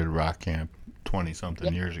started rock camp 20 Yeah,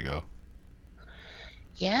 something years ago.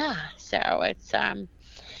 yeah. So it's and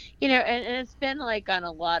it's been like on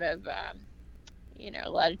a lot of a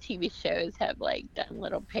lot of TV shows have like done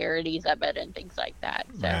little parodies of it and things like that.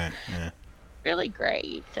 So Right. Yeah. really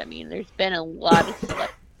great. I mean, there's been a lot of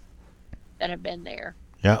celebrities that have been there.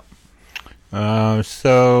 Yeah.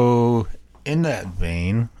 So in that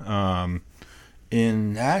vein,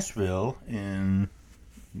 in Nashville, in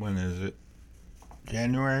when is it?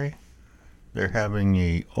 January, they're having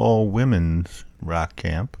a all women's rock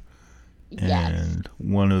camp, Yes. and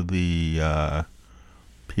one of the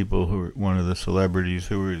one of the celebrities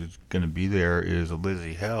who is going to be there is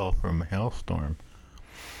Lizzie Hell from Hellstorm,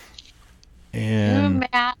 Who and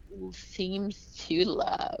Matt seems to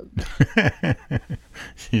love.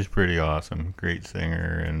 she's pretty awesome, great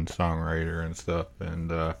singer and songwriter and stuff,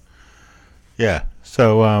 and yeah.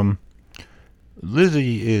 So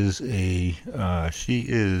Lizzie is she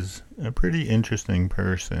is a pretty interesting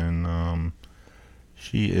person.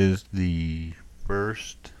 She is the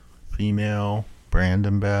first female brand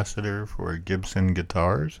ambassador for Gibson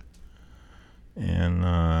guitars,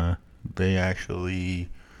 and they actually,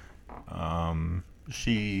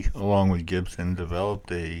 she along with Gibson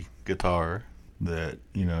developed a guitar that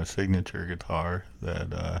a signature guitar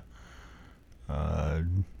that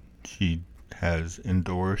she has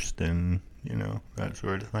endorsed and that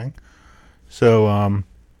sort of thing. So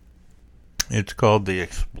it's called the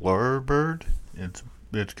Explorer Bird.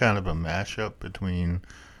 It's kind of a mashup between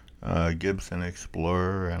Gibson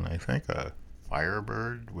Explorer and I think a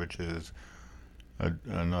Firebird, which is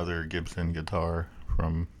another Gibson guitar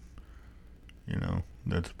from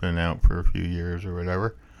that's been out for a few years or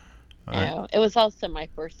whatever. No, it was also my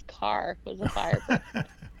first car was a Firebird.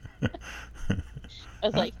 I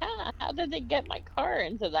was like, how did they get my car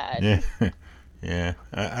into that? Yeah, yeah.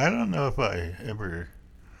 I don't know if I ever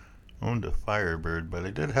owned a Firebird, but I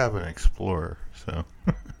did have an Explorer, so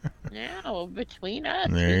Now, between us,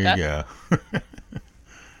 there we you got go.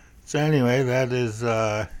 So anyway, that is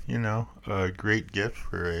a great gift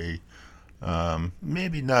for a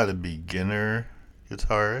maybe not a beginner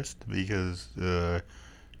guitarist because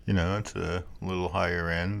it's a little higher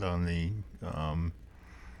end on the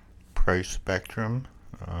price spectrum,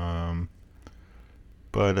 um,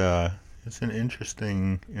 but it's an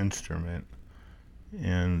interesting instrument,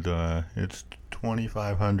 and it's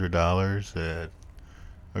 $2,500 at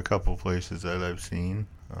a couple places that I've seen.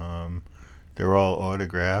 They're all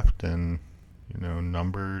autographed and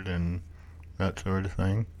numbered and that sort of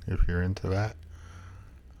thing. If you're into that,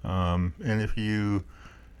 and if you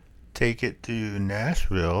take it to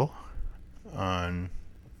Nashville on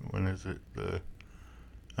when is it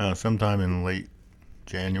sometime in late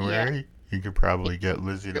yeah, January, you could probably get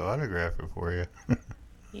Lizzie to autograph it for you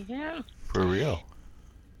yeah, for real.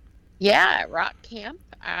 yeah. At Rock Camp,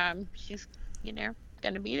 she's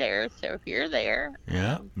gonna be there. So if you're there,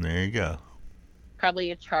 Yeah, there you go.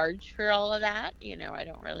 probably a charge for all of that. I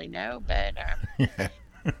don't really know, but Yeah,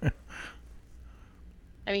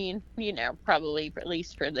 I mean, probably at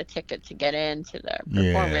least for the ticket to get into the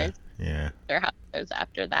yeah, performance yeah. or how it goes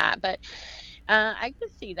after that. But I could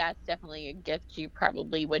see that's definitely a gift you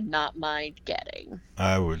probably would not mind getting.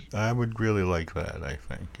 I would really like that. I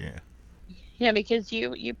think. Yeah. because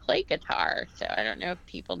you play guitar, so I don't know if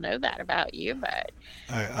people know that about you, but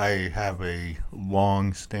I have a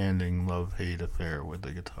long-standing love-hate affair with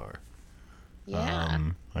the guitar. yeah.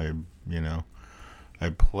 I, you know, I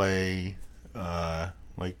play,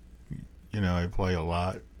 like, I play a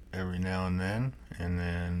lot every now and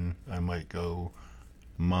then I might go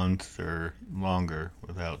months or longer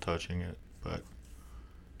without touching it. But,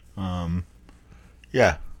 um,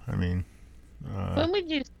 yeah, I mean, uh, When would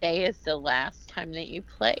you say is the last time that you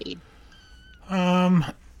played? um,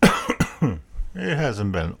 it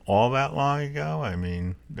hasn't been all that long ago. I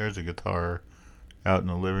mean, there's a guitar out in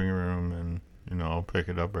the living room, and I'll pick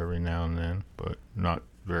it up every now and then, but not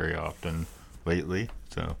very often lately.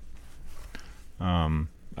 So,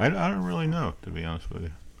 I don't really know, to be honest with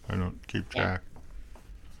you. I don't keep Yeah. track.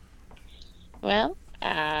 Well,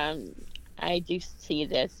 I do see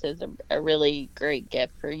this as a really great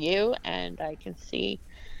gift for you, and I can see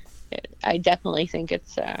it. I definitely think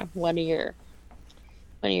it's one of your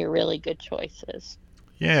really good choices.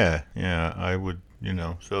 Yeah, yeah, I would.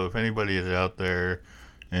 So if anybody is out there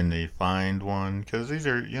and they find one, because these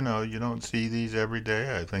are, you don't see these every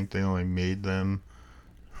day. I think they only made them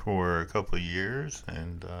for a couple of years,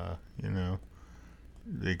 and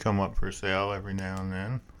they come up for sale every now and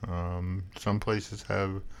then. Some places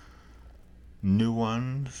have new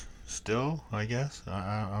ones still, I guess.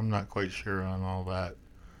 I'm not quite sure on all that,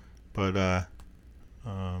 but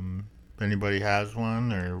if anybody has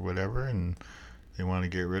one or whatever, and they want to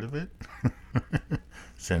get rid of it,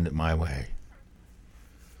 send it my way.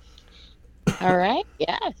 All right.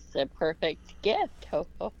 Yes, a perfect gift. Ho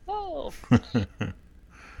ho ho.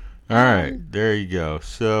 All right, Um, there you go.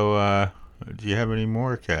 So, do you have any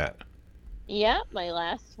more, Cat? yeah, my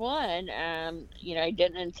last one. I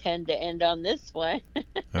didn't intend to end on this one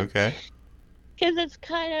Okay. because it's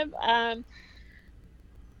kind of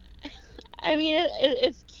I mean,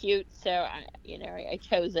 it's cute, so I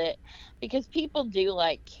chose it because people do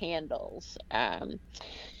like candles,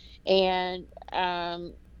 and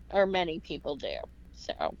or many people do.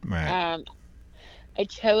 So, Right. um, I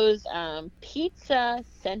chose pizza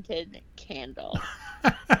scented candle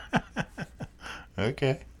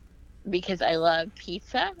Okay. because I love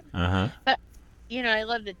pizza, Uh huh. but I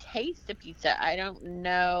love the taste of pizza. I don't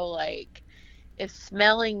know, like, if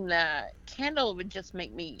smelling the candle would just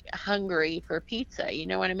make me hungry for pizza. You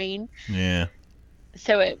know what I mean? Yeah.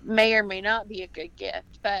 So it may or may not be a good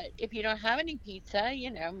gift. But if you don't have any pizza,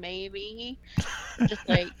 maybe just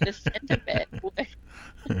like the scent of it would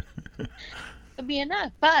be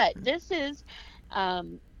enough. But this is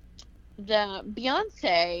um, the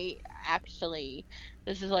Beyonce, actually,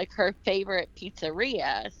 this is like her favorite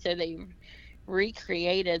pizzeria. So they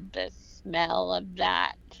recreated the smell of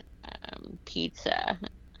that pizza.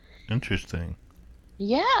 Interesting.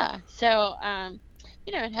 Yeah. So,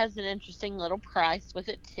 it has an interesting little price with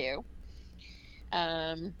it too.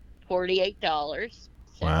 Um, $48.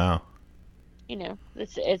 So, Wow.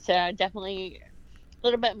 it's definitely a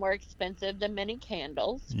little bit more expensive than many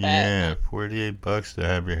candles, but Yeah, $48 to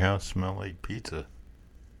have your house smell like pizza.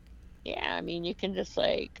 yeah, I mean, you can just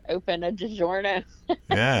like open a DiGiorno.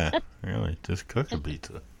 Yeah, really, just cook a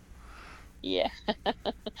pizza. Yeah,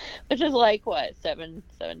 which is like what,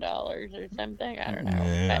 $7 or something. I don't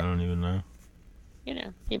know, Yeah, I but don't even know.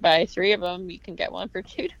 you buy three of them, you can get one for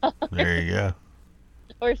 $2 There you go.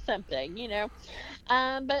 or something.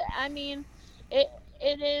 But I mean, it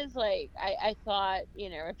it is like I thought,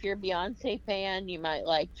 if you're a Beyonce fan, you might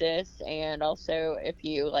like this, and also if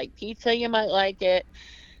you like pizza, you might like it,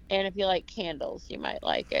 and if you like candles, you might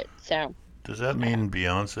like it. So, Does that uh, mean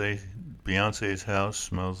Beyonce's house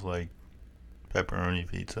smells like pepperoni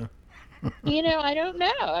pizza? I don't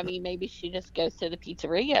know. I mean, maybe she just goes to the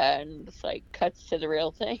pizzeria and just like cuts to the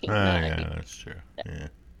real thing. Oh I yeah, that's true. Yeah.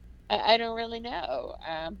 I don't really know,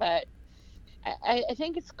 but I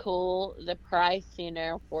think it's cool. The price,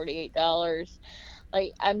 $48.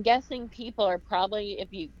 Like, I'm guessing people are probably, if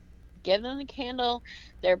you give them the candle,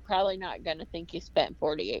 they're probably not going to think you spent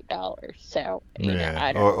 $48. So, Yeah,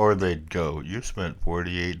 I don't or they'd go, "You spent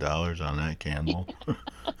 $48 on that candle."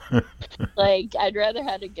 like, I'd rather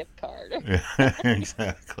have a gift card. Yeah,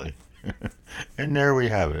 exactly. And there we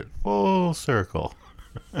have it, full circle.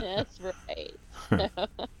 That's right.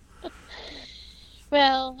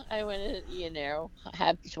 Well, I want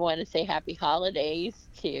to, want to say happy holidays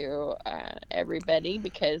to everybody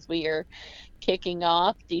because we are kicking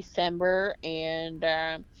off December, and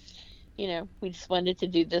we just wanted to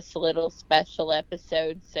do this little special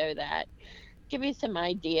episode so that give you some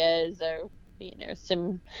ideas or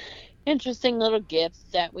some interesting little gifts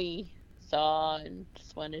that we saw and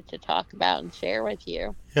just wanted to talk about and share with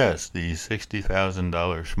you. Yes, the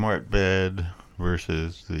 $60,000 smart bed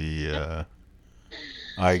versus the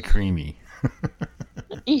iCreamy.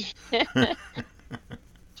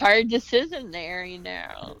 Hard decision there,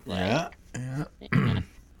 Yeah, like, yeah. yeah.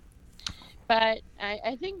 But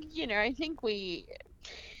I think, I think we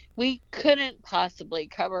couldn't possibly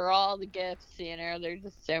cover all the gifts, there's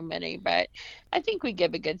just so many, but I think we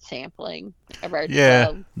give a good sampling of our Yeah,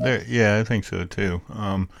 12 there. gifts. Yeah, I think so too.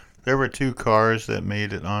 There were two cars that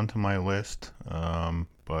made it onto my list,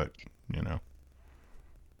 but you know,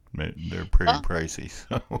 they're pretty Well, pricey.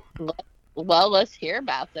 So let- well, let's hear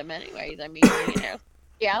about them anyways. I mean,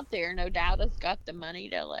 somebody out there, no doubt, has got the money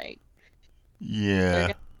to they're yeah.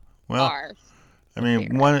 gonna Well, cars. I Let's mean, hear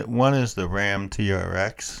it. one is the Ram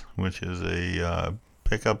TRX, which is a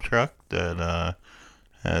pickup truck that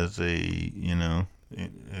has a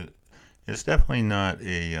it's definitely not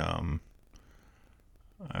a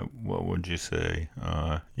what would you say?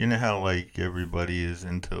 You know how like everybody is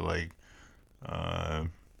into like uh,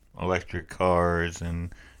 electric cars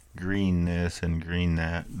and green this and green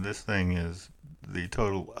that. This thing is the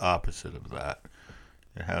total opposite of that.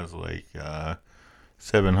 It has like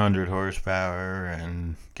 700 horsepower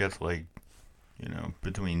and gets like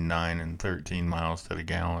between 9 and 13 miles to the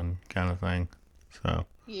gallon kind of thing. So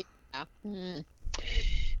Yeah. Mm.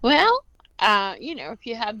 Well, if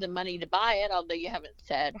you have the money to buy it, although you haven't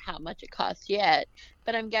said how much it costs yet,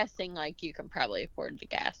 but I'm guessing like you can probably afford the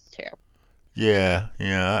gas too. yeah,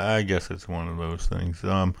 yeah, I guess it's one of those things.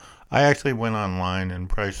 I actually went online and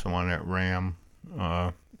priced the one at Ram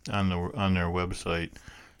uh, on their website,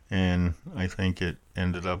 and I think it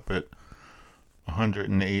ended up at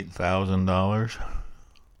 $108,000.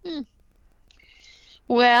 Hmm.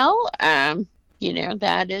 Well,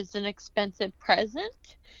 that is an expensive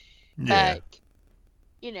present, Yeah, but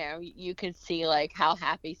you could see like how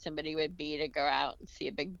happy somebody would be to go out and see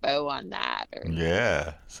a big bow on that, or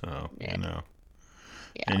yeah. So yeah,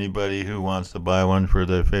 yeah. anybody who wants to buy one for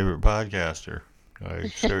their favorite podcaster, I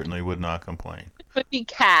certainly would not complain. Would be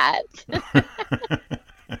cat.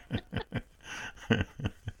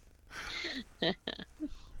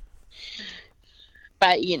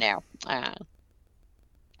 But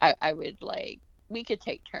I would like we could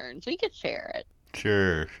take turns. We could share it.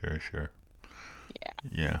 Sure, sure, sure. Yeah.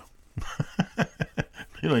 Yeah.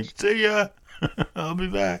 Be like, see ya. I'll be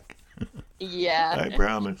back. Yeah. I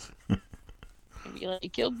promise. And be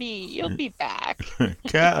like, you'll be back.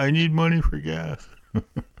 Cat, I need money for gas.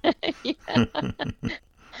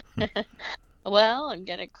 Yeah. Well, I'm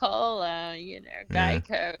gonna call Yeah.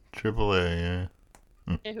 Geico, AAA,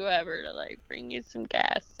 yeah. whoever, to like bring you some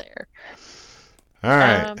gas there. All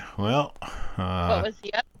right. Um, Well, what uh, was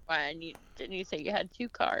the other one? Didn't you say you had two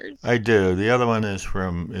cars? I do. The other one is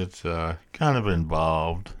it's kind of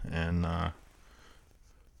involved, and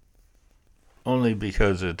only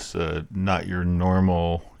because it's not your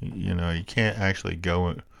normal, you can't actually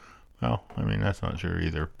go. Well, I mean, that's not true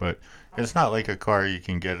either, but it's not like a car you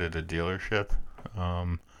can get at a dealership.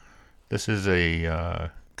 Um, this is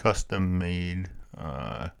a custom made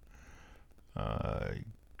uh, uh,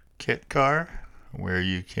 kit car where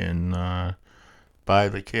you can buy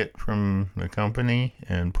the kit from the company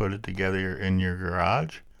and put it together in your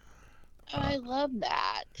garage. Oh, Uh, I love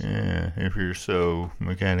that. yeah, if you're so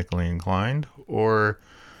mechanically inclined, or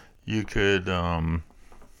you could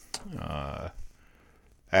uh,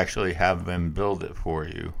 actually have them build it for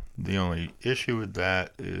you. The only issue with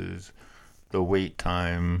that is the wait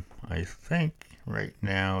time. I think right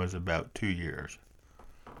now is about 2 years.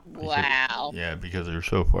 Because Wow. yeah, because they're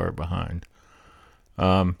so far behind.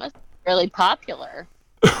 Um, Must be really popular.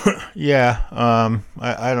 yeah,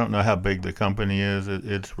 I don't know how big the company is.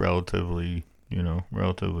 It's relatively,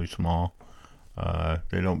 relatively small.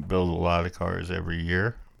 They don't build a lot of cars every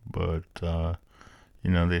year, but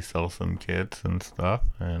they sell some kits and stuff,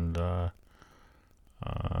 and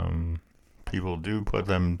um, people do put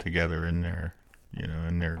them together in their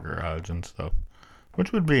garage and stuff,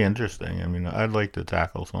 which would be interesting. I mean, I'd like to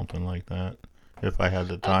tackle something like that if I had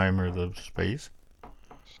the Oh, time or the space.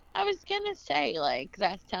 I was gonna say, like,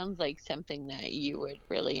 that sounds like something that you would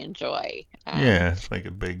really enjoy. Yeah, it's like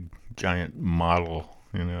a big giant model.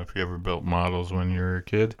 If you ever built models when you were a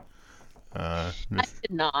kid, I this,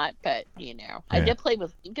 did not, but I yeah. did play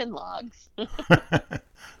with Lincoln Logs.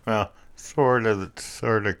 Well, sort of,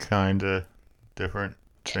 kind of different,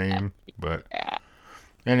 Yeah, same. But yeah.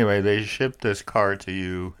 anyway, they ship this car to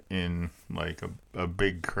you in like a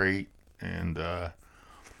big crate, and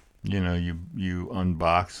you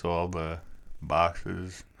unbox all the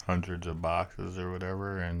boxes, hundreds of boxes or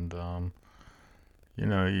whatever, and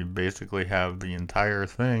you basically have the entire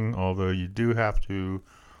thing, although you do have to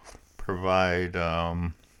provide.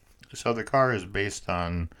 So the car is based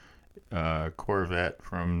on Corvette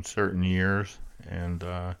from certain years, and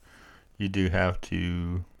you do have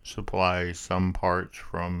to supply some parts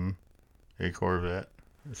from a Corvette.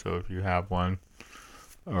 So if you have one,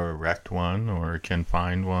 or a wrecked one, or can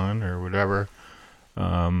find one, or whatever,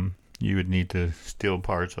 you would need to steal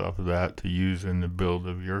parts off of that to use in the build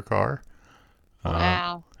of your car.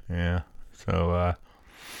 Wow. Yeah. So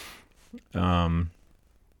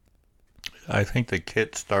I think the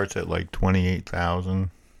kit starts at like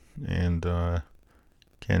 28,000, and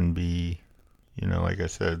can be, like I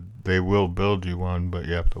said, they will build you one, but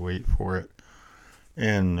you have to wait for it.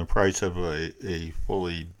 And the price of a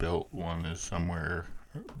fully built one is somewhere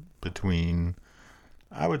between,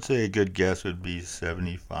 I would say a good guess would be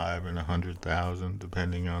 75 and 100,000,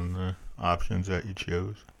 depending on the options that you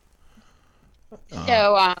chose.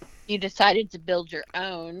 So, you decided to build your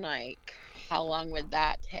own. Like, how long would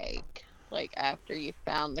that take? Like, after you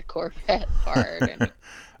found the Corvette part and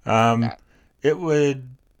Um, that? it would,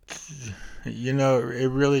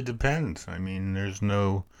 it really depends. I mean, there's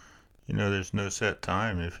no set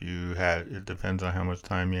time. It depends on how much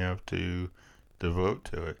time you have to devote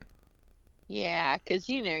to it. Yeah, because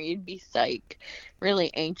you'd be like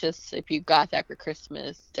really anxious if you got that for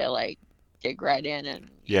Christmas to like dig right in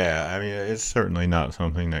and. Yeah, I mean, it's certainly not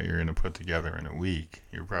something that you're going to put together in a week.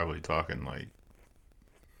 You're probably talking like,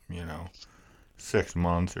 you know, 6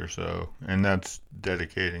 months or so, and that's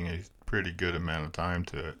dedicating a pretty good amount of time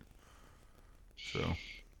to it. So,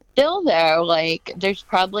 Still though, like there's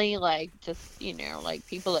probably like just like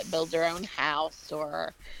people that build their own house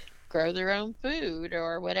or grow their own food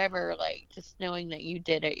or whatever. Like just knowing that you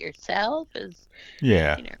did it yourself is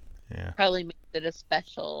yeah, you know yeah. probably makes it a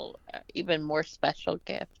special, even more special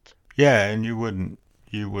gift. Yeah, and you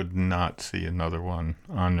would not see another one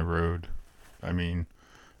on the road. I mean,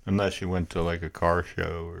 unless you went to like a car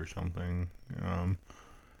show or something. Um,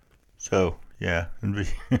 so yeah,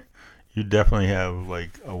 you definitely have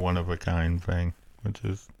like a one of a kind thing, which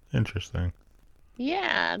is interesting.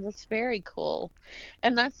 Yeah, that's very cool.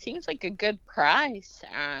 And that seems like a good price.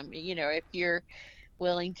 If you're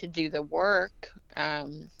willing to do the work.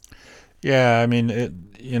 Yeah, I mean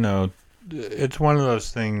it's one of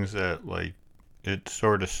those things that like it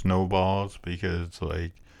sort of snowballs because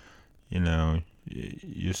like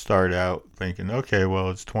you start out thinking, okay, well,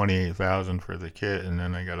 it's 28,000 for the kit, and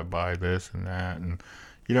then I got to buy this and that, and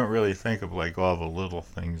you don't really think of like all the little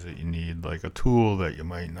things that you need, like a tool that you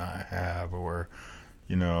might not have, or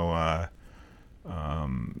you know, uh,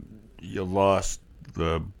 um, you lost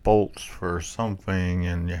the bolts for something,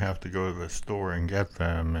 and you have to go to the store and get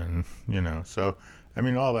them, and so I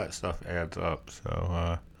mean, all that stuff adds up.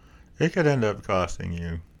 So it could end up costing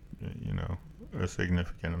you, you know, a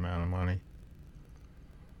significant amount of money.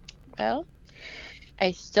 Well,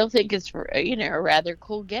 I still think it's a rather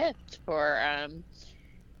cool gift for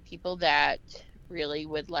people that really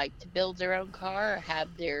would like to build their own car or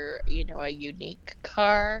have their a unique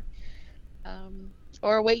car,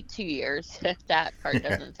 or wait 2 years if that part Yeah.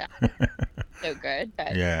 doesn't sound so good.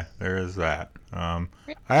 But Yeah, there is that.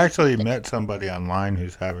 really I actually interesting. met somebody online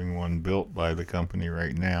who's having one built by the company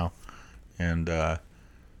right now, and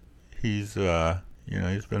he's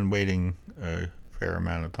been waiting a fair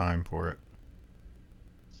amount of time for it.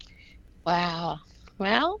 Wow.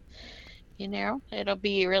 Well, it'll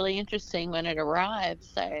be really interesting when it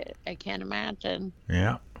arrives. I can't imagine.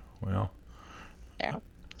 Yeah, well, Yeah.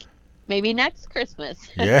 Maybe next Christmas.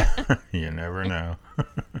 yeah, you never know.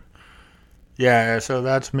 Yeah, so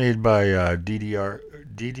that's made by DDR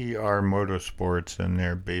Motorsports, and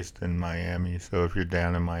they're based in Miami. So if you're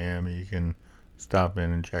down in Miami, you can stop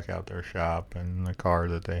in and check out their shop and the car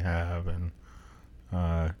that they have, and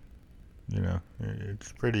uh,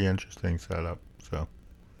 it's pretty interesting setup. So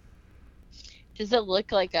Does it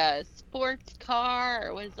look like a sports car,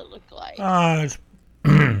 or what does it look like? it's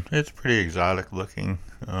it's pretty exotic looking.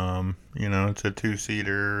 It's a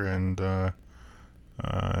two-seater, and uh,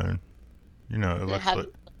 it Does it looks have like.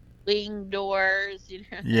 wing doors?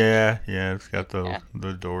 Yeah, yeah, it's got the Yeah.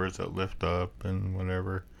 the doors that lift up and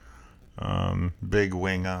whatever. Big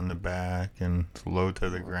wing on the back, and it's low to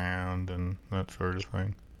the ground and that sort of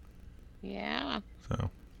thing. Yeah. So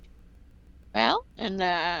Well, and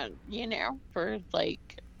for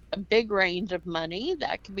like a big range of money,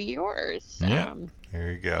 that could be yours. yeah,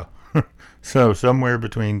 there you go. So somewhere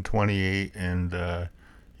between 28 and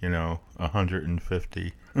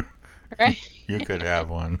 150, Right. you could have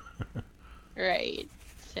one. Right.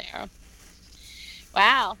 So,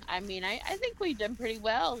 Wow. I mean, I think we've done pretty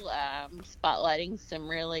well spotlighting some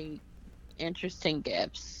really interesting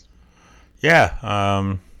gifts.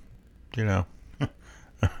 Yeah, you know,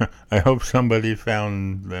 I hope somebody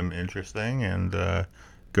found them interesting and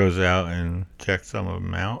goes out and checks some of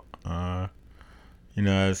them out.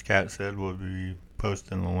 As Kat said, we'll be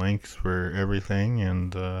posting the links for everything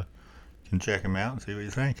and can check them out and see what you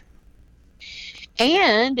think.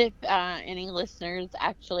 And if any listeners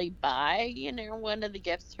actually buy, one of the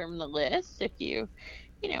gifts from the list, if you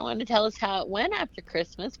want to tell us how it went after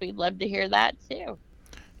Christmas, we'd love to hear that too.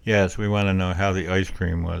 Yes, we want to know how the ice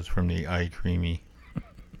cream was from the iCreamy.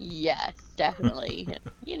 Yes, definitely.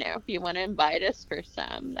 If you want to invite us for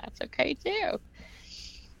some, that's okay too.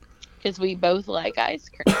 Because we both like ice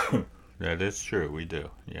cream. That is true, we do,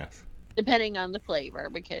 yes. Depending on the flavor,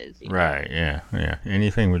 because Right, yeah.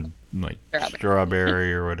 Anything with like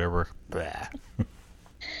strawberry or whatever. Blah.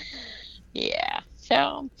 Yeah.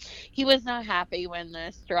 So he was not happy when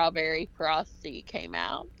the strawberry frosty came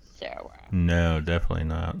out. So No, definitely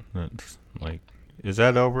not. That's like, is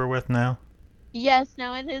that over with now? yes,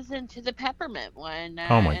 now it is into the peppermint one.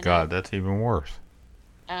 Oh my God, that's even worse.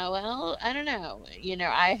 Well, I don't know.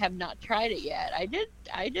 I have not tried it yet. I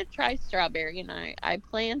did try strawberry, and I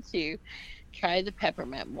plan to try the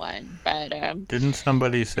peppermint one. But Didn't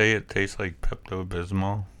somebody say it tastes like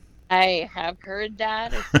Pepto-Bismol? I have heard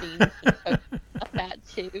that. I've seen some posts about that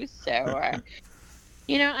too. So, I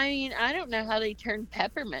mean, I don't know how they turned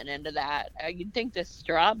peppermint into that. You'd think the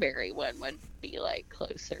strawberry one would be like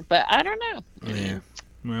closer, but I don't know. Yeah.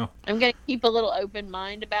 Well, I'm gonna keep a little open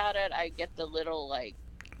mind about it. I get the little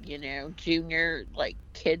junior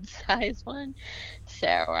kid size one. So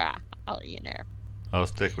I'll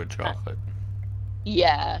stick with chocolate.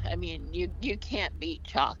 Yeah, I mean you can't beat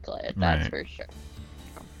chocolate, that's for sure.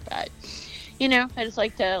 But I just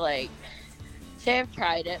like to say I've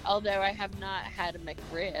tried it, although I have not had a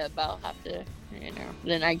McRib. I'll have to,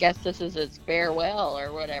 then I guess this is its farewell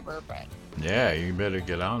or whatever. But yeah, you better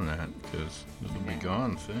get on that because it'll be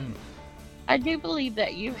gone soon. I do believe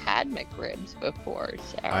that you had McRibs before,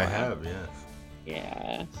 so I have, yes.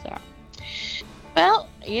 Yeah, so well,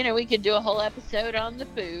 we could do a whole episode on the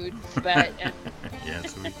foods, but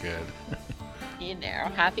yes, we could.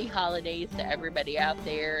 Happy holidays to everybody out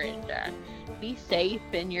there, and be safe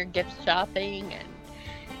in your gift shopping, and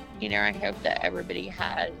I hope that everybody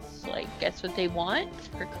has guess what they want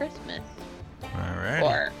for Christmas. All right.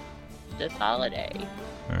 Or this holiday.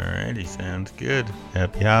 Alrighty, sounds good.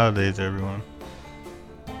 Happy holidays, everyone.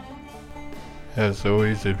 As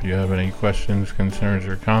always, if you have any questions, concerns,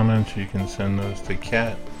 or comments, you can send those to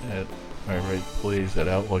Kat at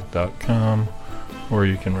iWritePlease@outlook.com, or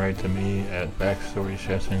you can write to me at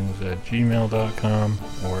backstorysessions@gmail.com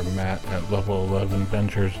or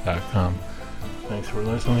matt@level11ventures.com. Thanks for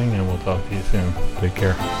listening, and we'll talk to you soon. Take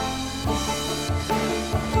care.